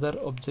is another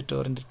object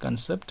oriented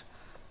concept.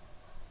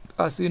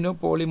 As you know,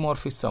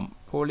 polymorphism,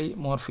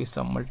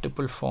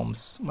 multiple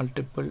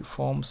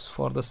forms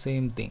for the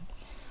same thing.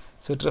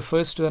 So it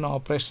refers to an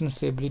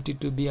operation's ability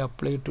to be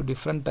applied to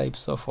different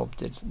types of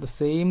objects. The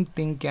same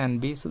thing can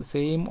be, so the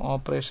same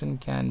operation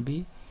can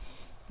be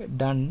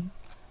done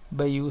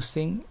by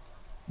using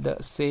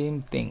the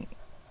same thing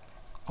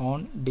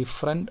on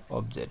different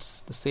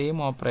objects. The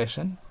same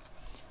operation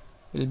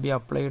will be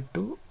applied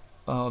to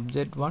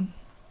object 1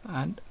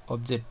 and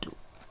object 2.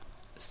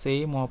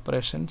 Same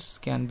operations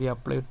can be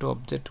applied to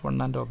object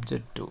 1 and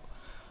object 2.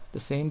 The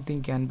same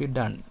thing can be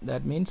done.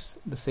 That means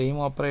the same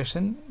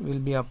operation will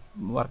be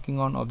working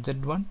on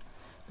object 1,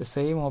 the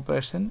same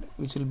operation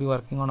which will be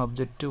working on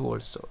object 2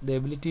 also. The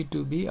ability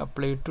to be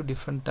applied to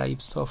different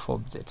types of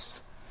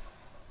objects.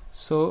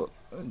 So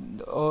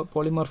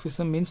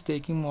polymorphism means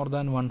taking more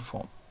than one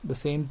form, the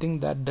same thing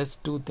that does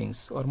two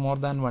things or more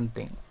than one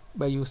thing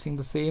by using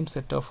the same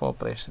set of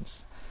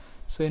operations.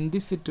 So in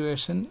this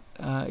situation,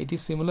 it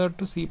is similar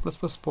to C++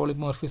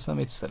 polymorphism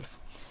itself.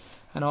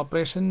 An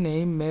operation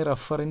name may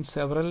refer in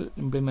several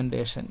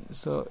implementations.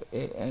 So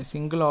a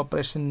single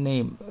operation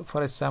name,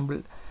 for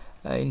example,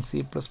 in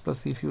C++,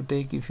 if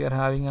you are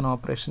having an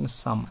operation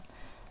sum,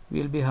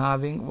 we will be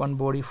having one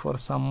body for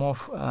sum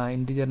of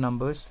integer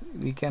numbers.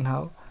 We can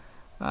have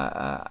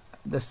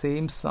the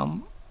same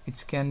sum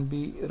which can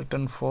be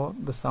written for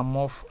the sum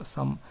of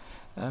some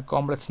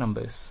complex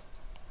numbers,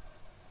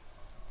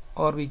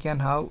 or we can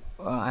have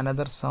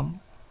another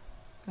sum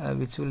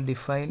which will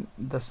define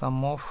the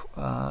sum of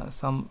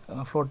some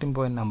floating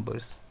point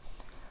numbers.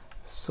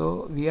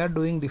 So we are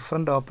doing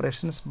different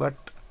operations but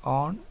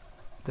on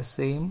the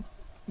same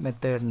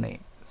method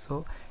name.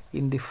 So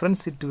in different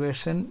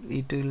situation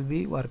it will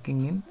be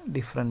working in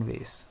different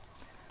ways.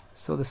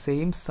 So the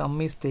same sum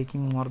is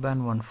taking more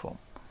than one form.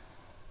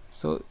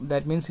 So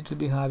that means it will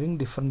be having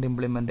different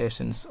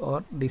implementations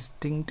or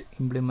distinct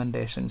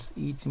implementations.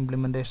 Each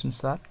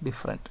implementations are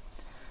different.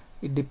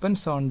 It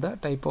depends on the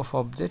type of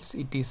objects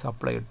it is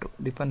applied to.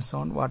 Depends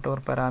on whatever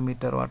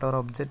parameter, whatever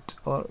object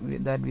or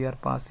that we are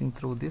passing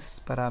through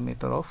this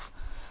parameter of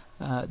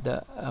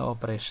the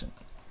operation.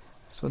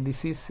 So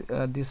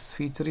this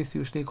feature is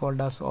usually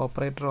called as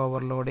operator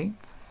overloading.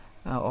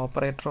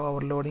 Operator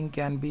overloading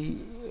can be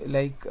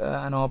like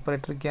an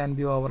operator can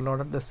be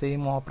overloaded. The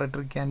same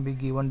operator can be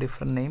given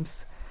different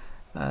names.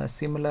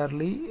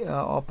 Similarly,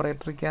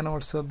 operator can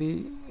also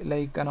be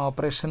like an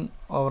operation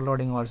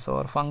overloading also,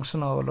 or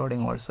function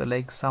overloading also,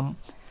 like sum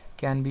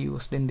can be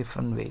used in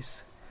different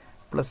ways,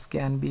 plus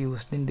can be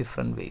used in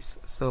different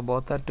ways. So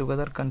both are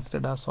together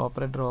considered as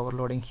operator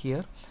overloading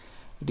here.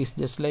 It is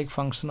just like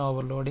function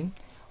overloading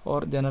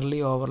or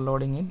generally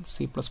overloading in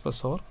C++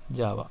 or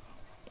Java.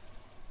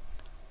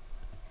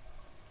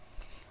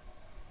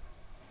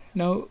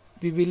 Now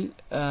we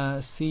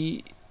will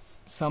see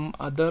some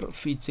other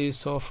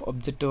features of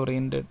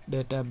object-oriented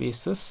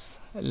databases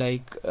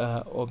like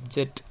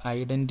object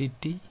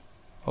identity,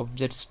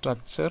 object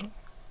structure,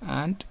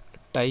 and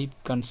type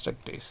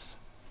constructors.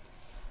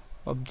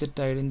 Object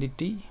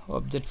identity,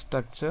 object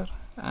structure,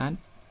 and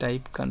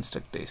type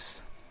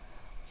constructors.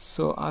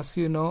 So as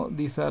you know,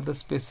 these are the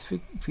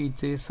specific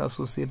features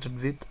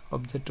associated with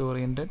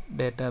object-oriented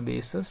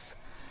databases.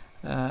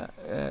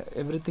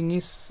 Everything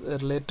is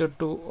related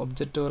to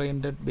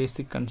object-oriented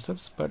basic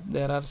concepts, but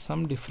there are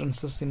some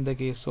differences in the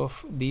case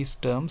of these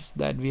terms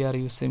that we are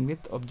using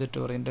with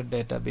object-oriented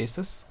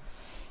databases.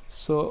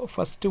 So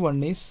first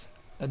one is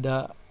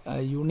the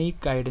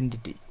unique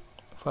identity.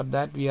 For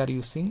that we are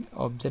using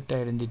object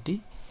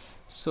identity.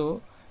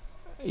 So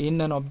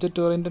in an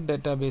object-oriented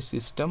database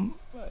system,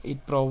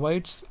 it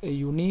provides a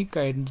unique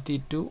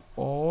identity to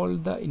all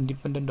the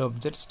independent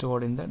objects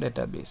stored in the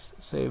database.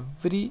 So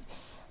every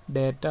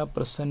data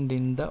present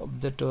in the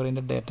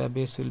object-oriented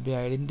database will be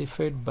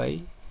identified by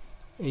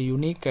a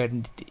unique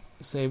identity.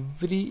 So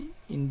every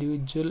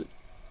individual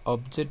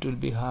object will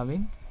be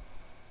having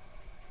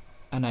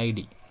an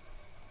ID.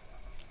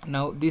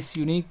 Now this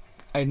unique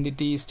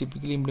identity is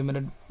typically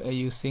implemented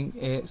using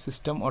a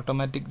system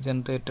automatic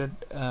generated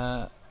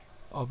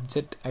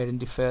object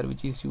identifier,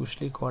 which is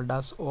usually called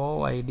as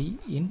OID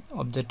in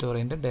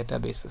object-oriented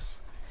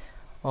databases.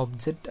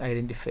 Object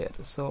identifier.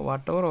 So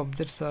whatever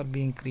objects are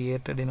being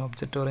created in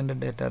object-oriented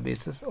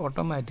databases,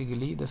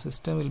 automatically the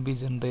system will be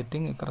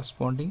generating a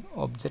corresponding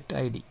object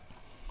ID.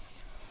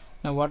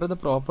 Now what are the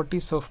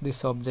properties of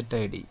this object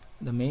ID?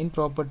 The main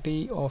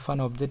property of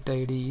an object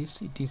ID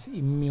is it is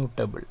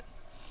immutable.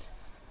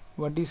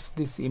 What is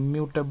this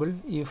immutable?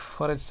 If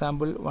for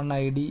example one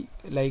ID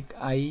like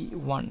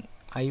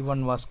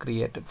I1 was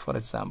created, for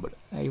example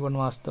I1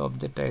 was the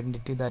object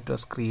identity that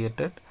was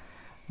created,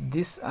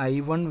 this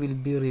I1 will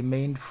be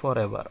remained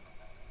forever.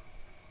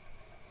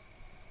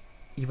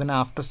 Even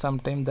after some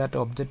time that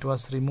object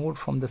was removed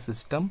from the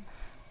system,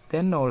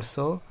 then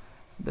also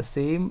the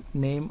same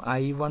name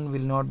I1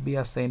 will not be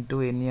assigned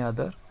to any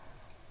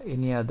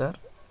other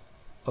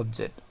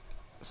object.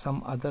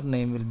 Some other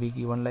name will be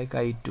given like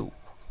I2.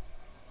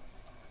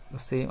 The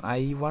same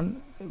I1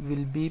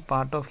 will be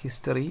part of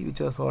history which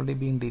was already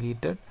being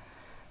deleted,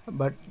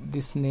 but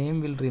this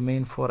name will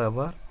remain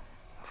forever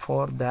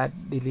for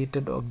that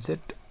deleted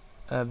object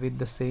with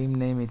the same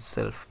name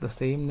itself. The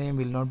same name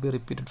will not be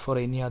repeated for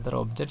any other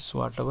objects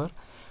whatever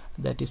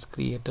that is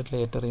created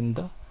later in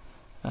the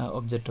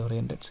object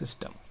oriented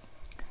system.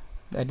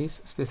 That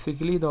is,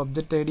 specifically the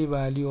object ID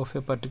value of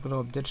a particular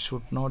object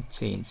should not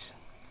change.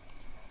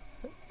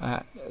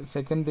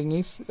 Second thing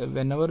is,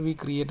 whenever we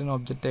create an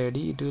object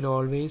ID, it will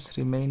always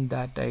remain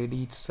that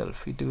ID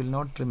itself. It will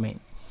not remain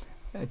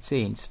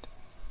changed.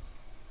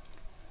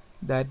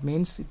 That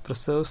means it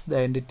preserves the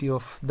identity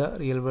of the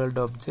real world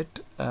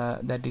object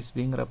that is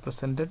being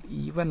represented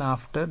even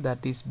after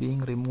that is being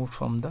removed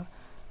from the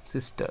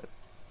system.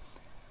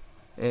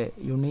 A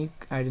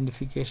unique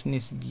identification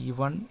is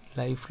given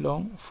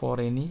lifelong for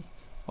any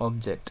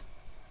object.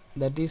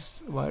 That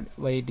is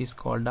why it is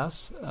called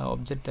as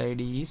object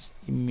ID is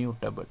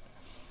immutable.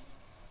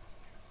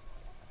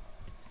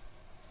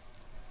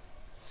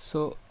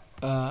 So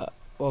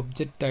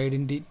object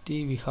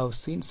identity we have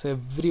seen. So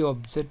every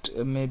object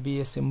may be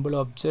a simple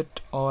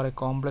object or a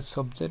complex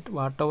object.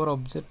 Whatever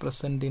object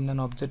present in an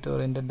object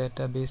oriented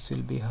database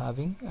will be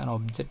having an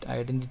object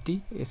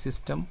identity. A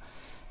system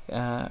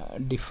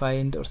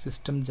defined or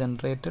system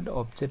generated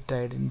object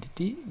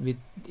identity with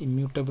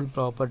immutable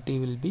property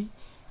will be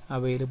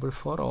available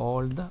for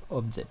all the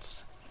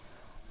objects.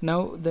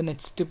 Now the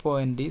next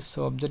point is,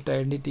 so object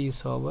identity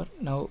is over.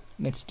 Now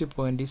next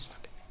point is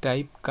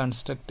type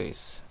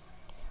constructors.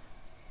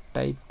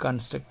 Type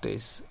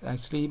constructors,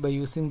 actually by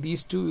using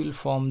these two will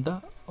form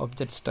the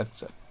object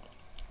structure.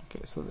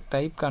 Okay, so the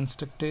type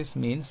constructors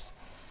means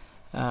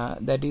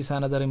that is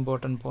another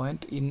important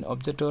point in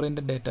object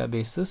oriented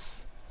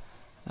databases.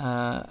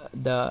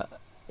 The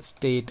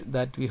state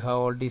that we have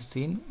already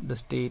seen, the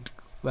state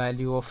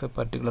value of a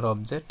particular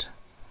object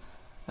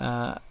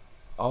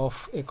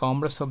of a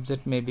complex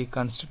object may be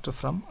constructed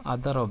from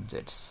other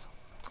objects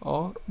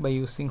or by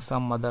using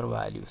some other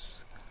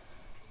values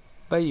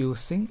by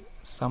using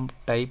some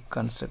type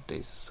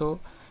constructors. So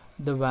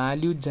the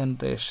value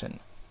generation,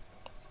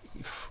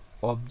 if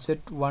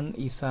object 1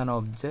 is an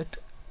object,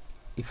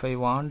 if I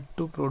want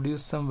to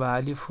produce some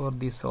value for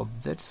these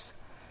objects,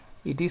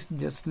 it is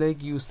just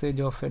like usage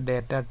of a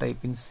data type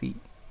in C.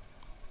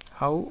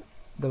 How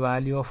the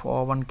value of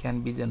O1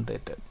 can be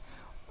generated.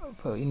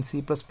 In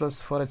C++,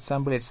 for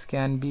example, X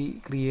can be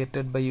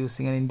created by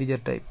using an integer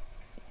type.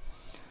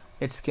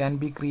 X can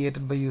be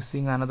created by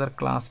using another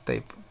class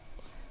type.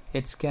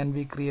 X can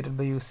be created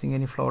by using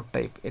any float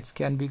type. X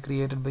can be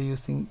created by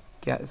using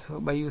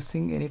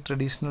any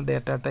traditional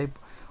data type,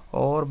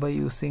 or by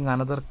using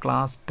another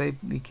class type.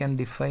 We can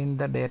define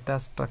the data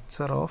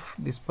structure of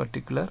this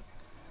particular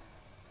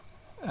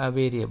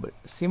variable.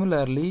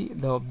 Similarly,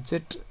 the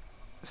object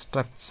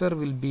structure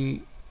will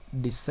be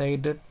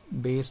decided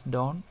based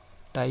on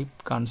type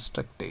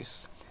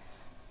constructors.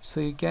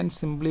 So you can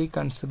simply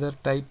consider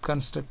type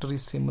constructor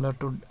is similar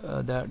to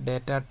the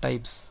data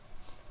types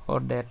or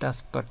data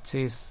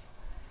structures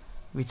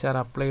which are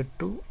applied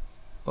to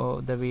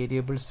the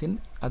variables in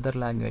other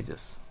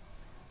languages.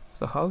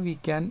 So how we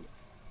can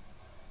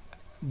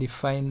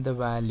define the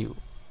value?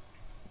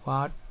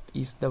 What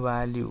is the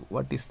value?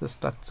 What is the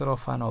structure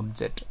of an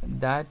object?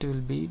 That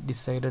will be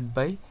decided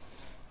by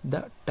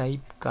the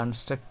type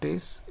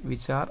constructors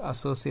which are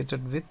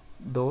associated with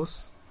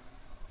those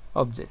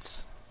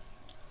objects.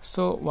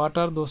 So what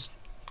are those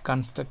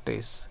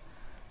constructors?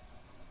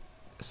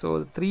 So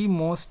the three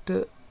most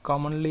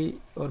commonly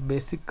or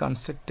basic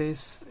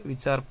constructors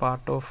which are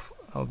part of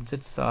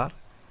objects are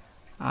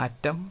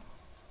atom,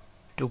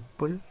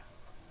 tuple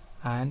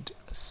and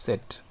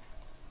set.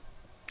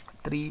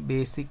 Three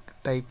basic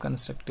type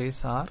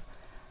constructors are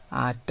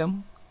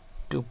atom,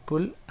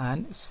 tuple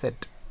and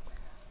set.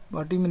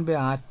 What do you mean by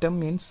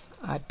atom?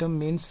 Atom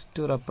means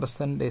to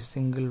represent a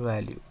single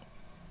value.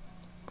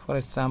 For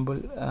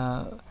example,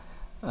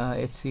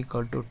 H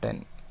equal to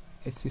 10.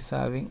 H is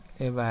having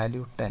a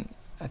value 10,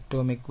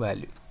 atomic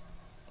value.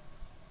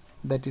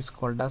 That is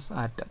called as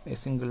atom, a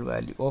single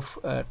value of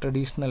a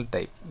traditional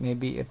type,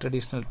 maybe a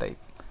traditional type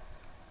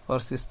or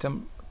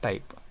system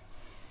type.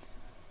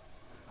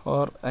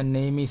 Or a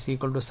name is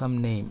equal to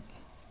some name,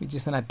 which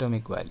is an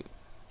atomic value,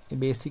 a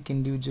basic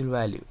individual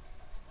value.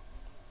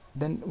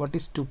 Then what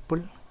is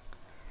tuple?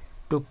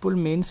 Tuple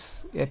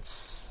means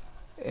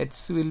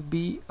H will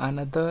be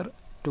another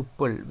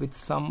tuple with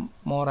some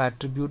more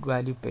attribute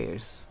value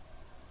pairs.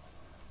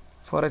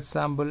 For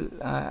example,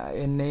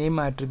 a name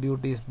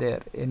attribute is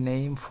there, a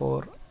name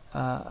for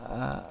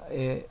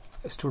a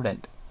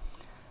student,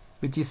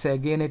 which is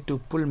again a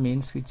tuple,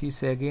 means which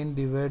is again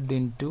divided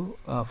into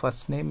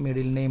first name,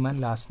 middle name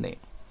and last name.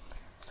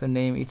 So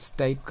name, its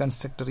type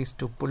constructor is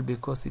tuple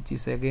because it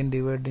is again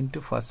divided into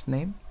first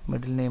name,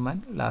 middle name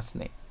and last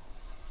name.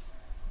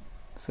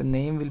 So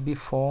name will be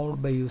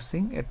formed by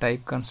using a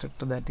type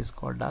constructor that is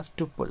called as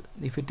tuple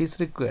if it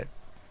is required.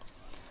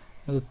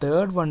 Now the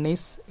third one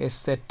is a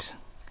set.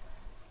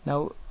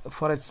 Now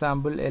for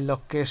example, a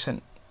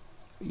location,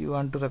 you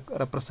want to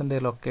represent a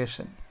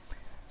location.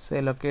 So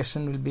a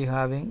location will be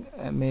having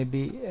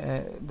maybe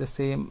the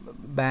same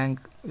bank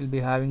will be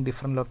having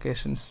different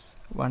locations,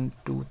 1,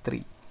 2,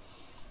 3.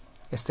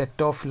 A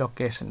set of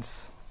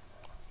locations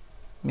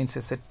means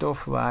a set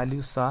of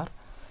values are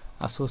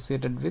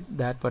associated with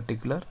that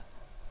particular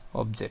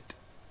object.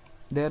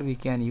 There we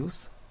can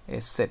use a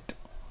set.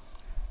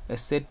 A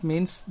set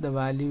means the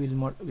value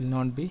will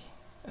not be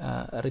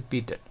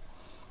repeated.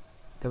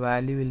 The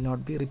value will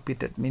not be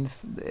repeated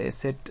means a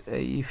set,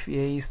 if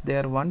A is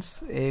there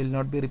once, A will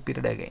not be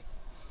repeated again.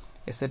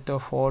 A set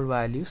of all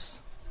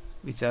values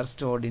which are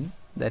stored in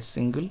that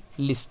single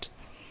list,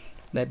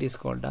 that is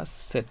called as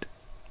set.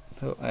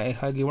 So I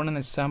have given an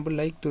example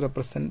like to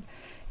represent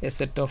a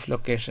set of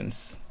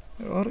locations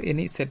or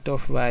any set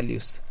of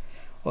values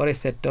or a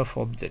set of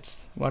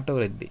objects,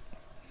 whatever it be.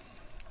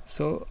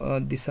 So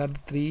these are the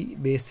three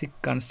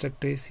basic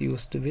constructors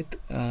used with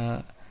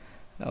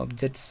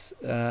objects.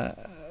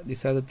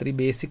 These are the three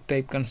basic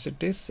type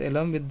constructors.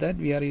 Along with that,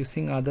 we are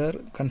using other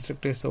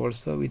constructors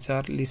also, which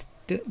are list,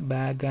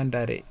 bag and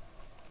array.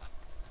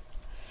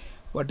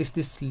 What is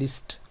this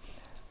list?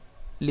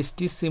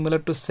 List is similar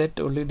to set,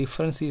 only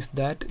difference is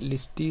that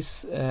list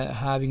is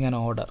having an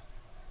order.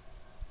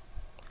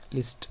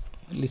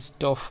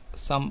 List of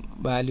some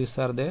values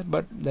are there,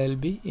 but they will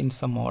be in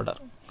some order.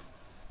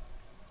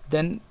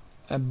 Then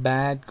a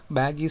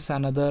bag is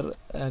another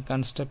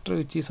constructor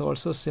which is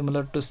also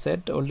similar to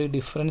set, only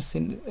difference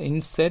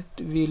in set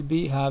we will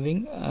be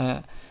having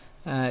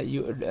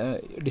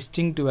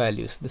distinct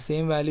values. The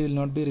same value will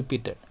not be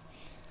repeated,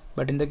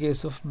 but in the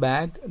case of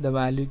bag the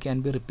value can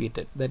be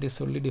repeated. That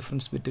is only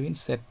difference between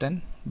set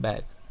and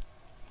bag.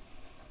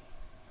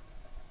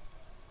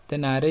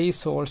 Then array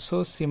is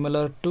also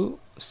similar to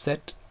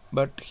set,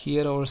 but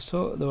here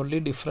also the only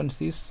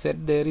difference is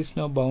set there is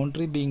no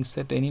boundary being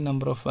set, any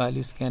number of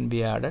values can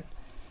be added,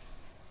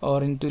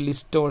 or into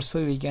list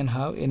also we can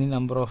have any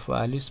number of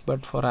values,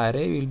 but for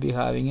array we will be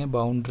having a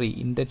boundary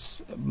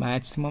index,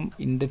 maximum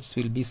index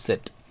will be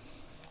set.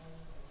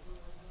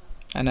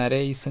 An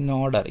array is in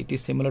order, it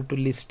is similar to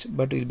list,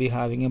 but will be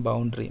having a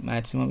boundary,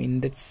 maximum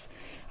index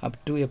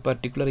up to a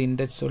particular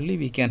index only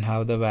we can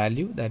have the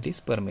value that is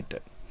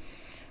permitted.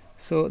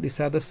 So these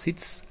are the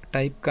 6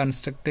 type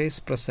constructors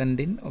present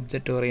in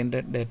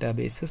object-oriented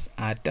databases.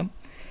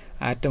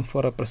 Atom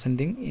for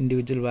representing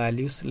individual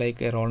values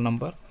like a roll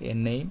number, a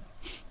name,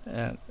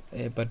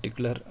 a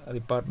particular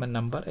department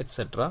number,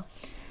 etc.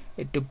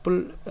 A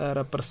tuple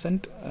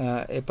represent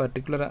a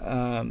particular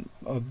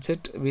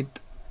object with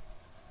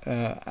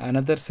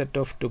another set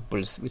of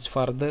tuples, which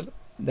further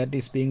that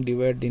is being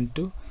divided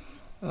into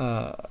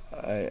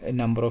a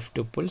number of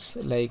tuples,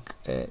 like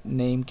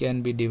name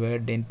can be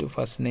divided into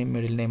first name,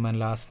 middle name and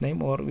last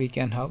name, or we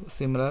can have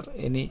similar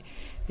any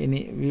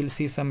we will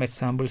see some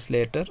examples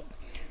later.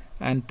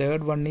 And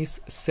third one is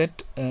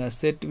set,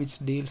 which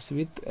deals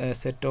with a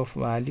set of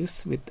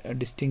values with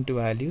distinct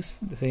values,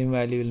 the same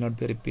value will not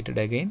be repeated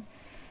again,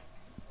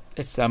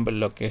 example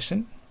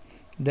location.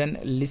 Then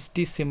list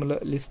is similar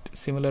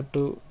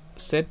to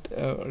set,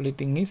 only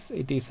thing is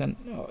it is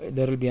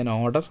there will be an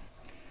order.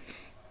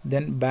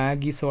 Then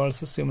bag is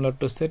also similar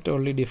to set,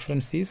 only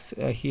difference is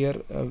here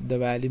the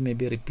value may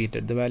be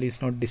repeated, the value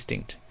is not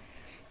distinct.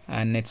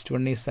 And next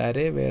one is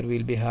array, where we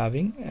will be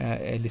having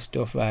a list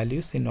of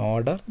values in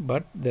order,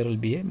 but there will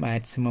be a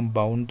maximum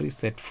boundary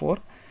set for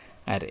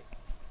array.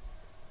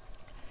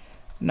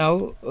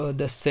 Now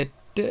the set,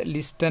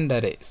 list and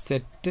array,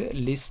 set,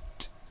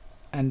 list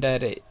and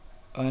array,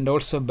 and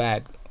also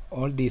bag,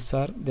 all these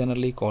are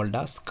generally called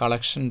as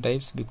collection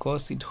types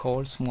because it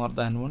holds more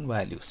than one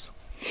values.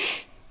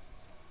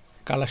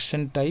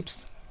 Collection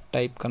types,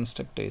 type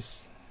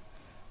constructors,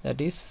 that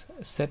is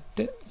set,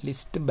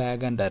 list,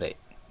 bag and array.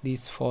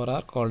 These 4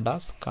 are called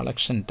as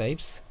collection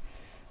types.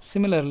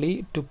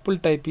 Similarly, tuple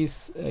type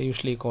is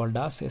usually called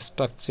as a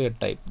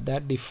structured type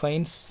that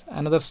defines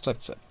another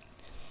structure.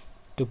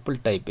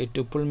 Tuple type, a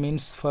tuple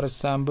means, for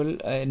example,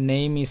 a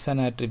name is an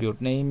attribute,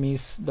 name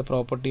is the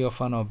property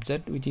of an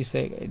object which is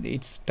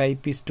its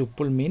type is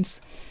tuple,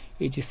 means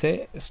it is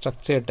a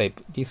structured type.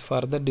 It is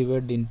further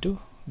divided into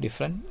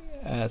different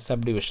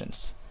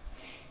subdivisions.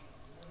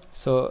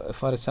 So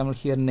for example,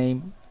 here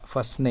name,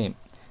 first name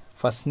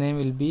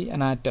will be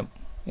an atom,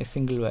 a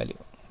single value.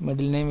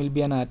 Middle name will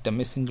be an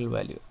atom, a single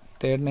value.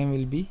 Third name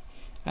will be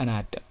an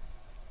atom.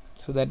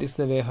 So that is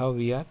the way how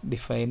we are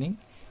defining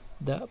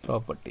the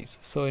properties.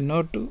 So in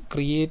order to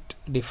create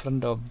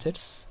different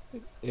objects,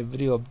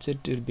 every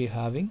object will be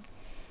having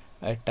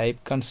a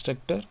type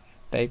constructor,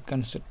 type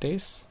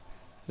constructors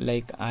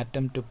like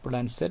atom, tuple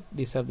and set.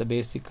 These are the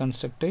basic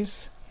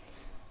constructors,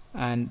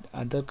 and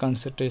other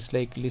constructors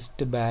like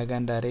list, bag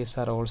and arrays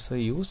are also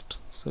used.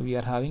 So we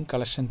are having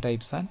collection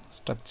types and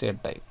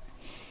structured type.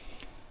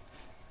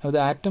 Now the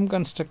atom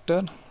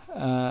constructor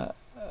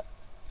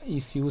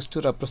is used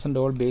to represent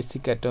all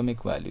basic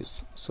atomic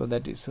values. So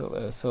that is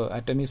so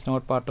atom is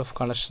not part of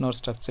collection or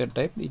structure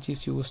type. It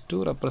is used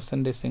to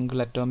represent a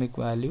single atomic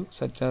value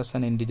such as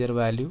an integer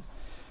value,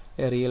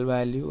 a real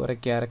value, or a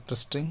character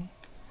string,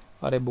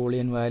 or a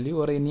boolean value,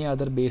 or any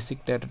other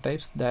basic data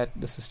types that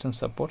the system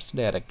supports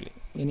directly.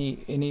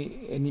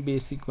 Any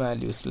basic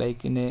values,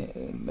 like in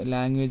a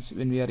language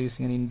when we are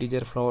using an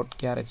integer, float,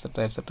 char,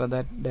 etc.,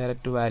 that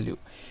direct value,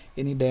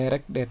 any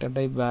direct data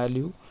type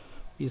value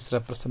is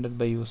represented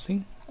by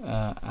using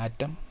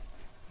atom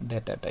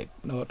data type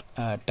or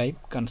type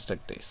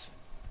constructors.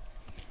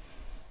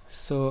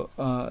 So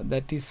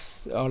that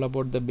is all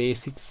about the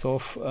basics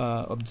of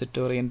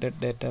object-oriented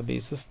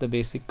databases, the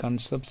basic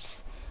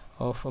concepts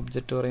of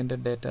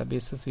object-oriented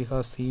databases. We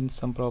have seen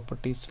some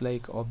properties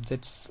like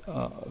objects,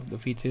 the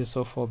features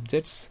of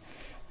objects.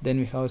 Then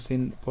we have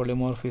seen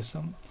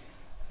polymorphism,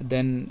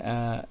 then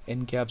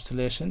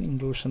encapsulation,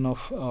 inclusion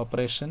of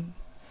operation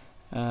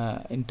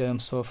in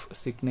terms of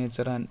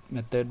signature and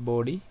method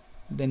body.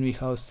 Then we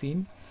have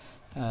seen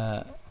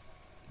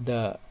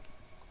the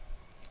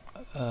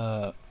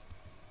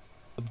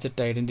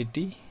object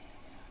identity,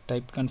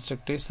 type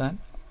constructors, and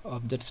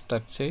object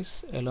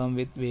structures, along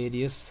with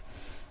various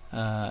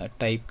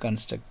type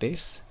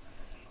constructors,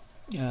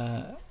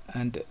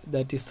 and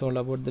that is all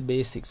about the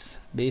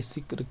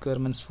basic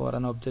requirements for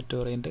an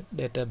object-oriented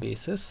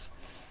databases.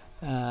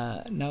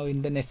 Now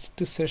in the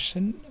next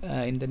session,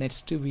 in the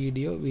next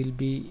video, we'll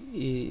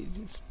be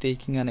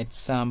taking an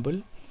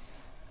example,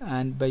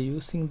 and by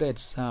using the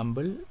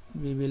example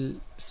we will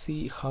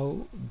see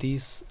how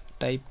these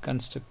type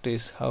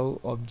constructors, how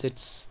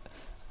objects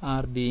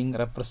are being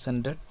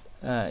represented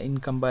in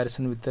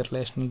comparison with the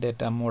relational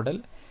data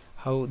model,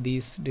 how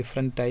these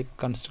different type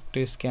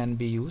constructors can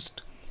be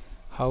used,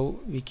 how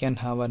we can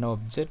have an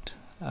object,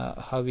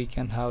 how we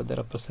can have the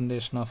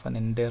representation of an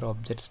entire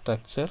object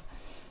structure,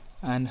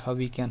 and how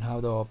we can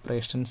have the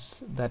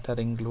operations that are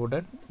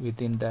included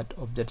within that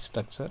object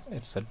structure,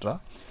 etc.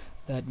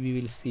 That we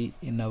will see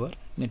in our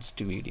next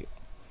video.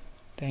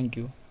 Thank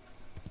you.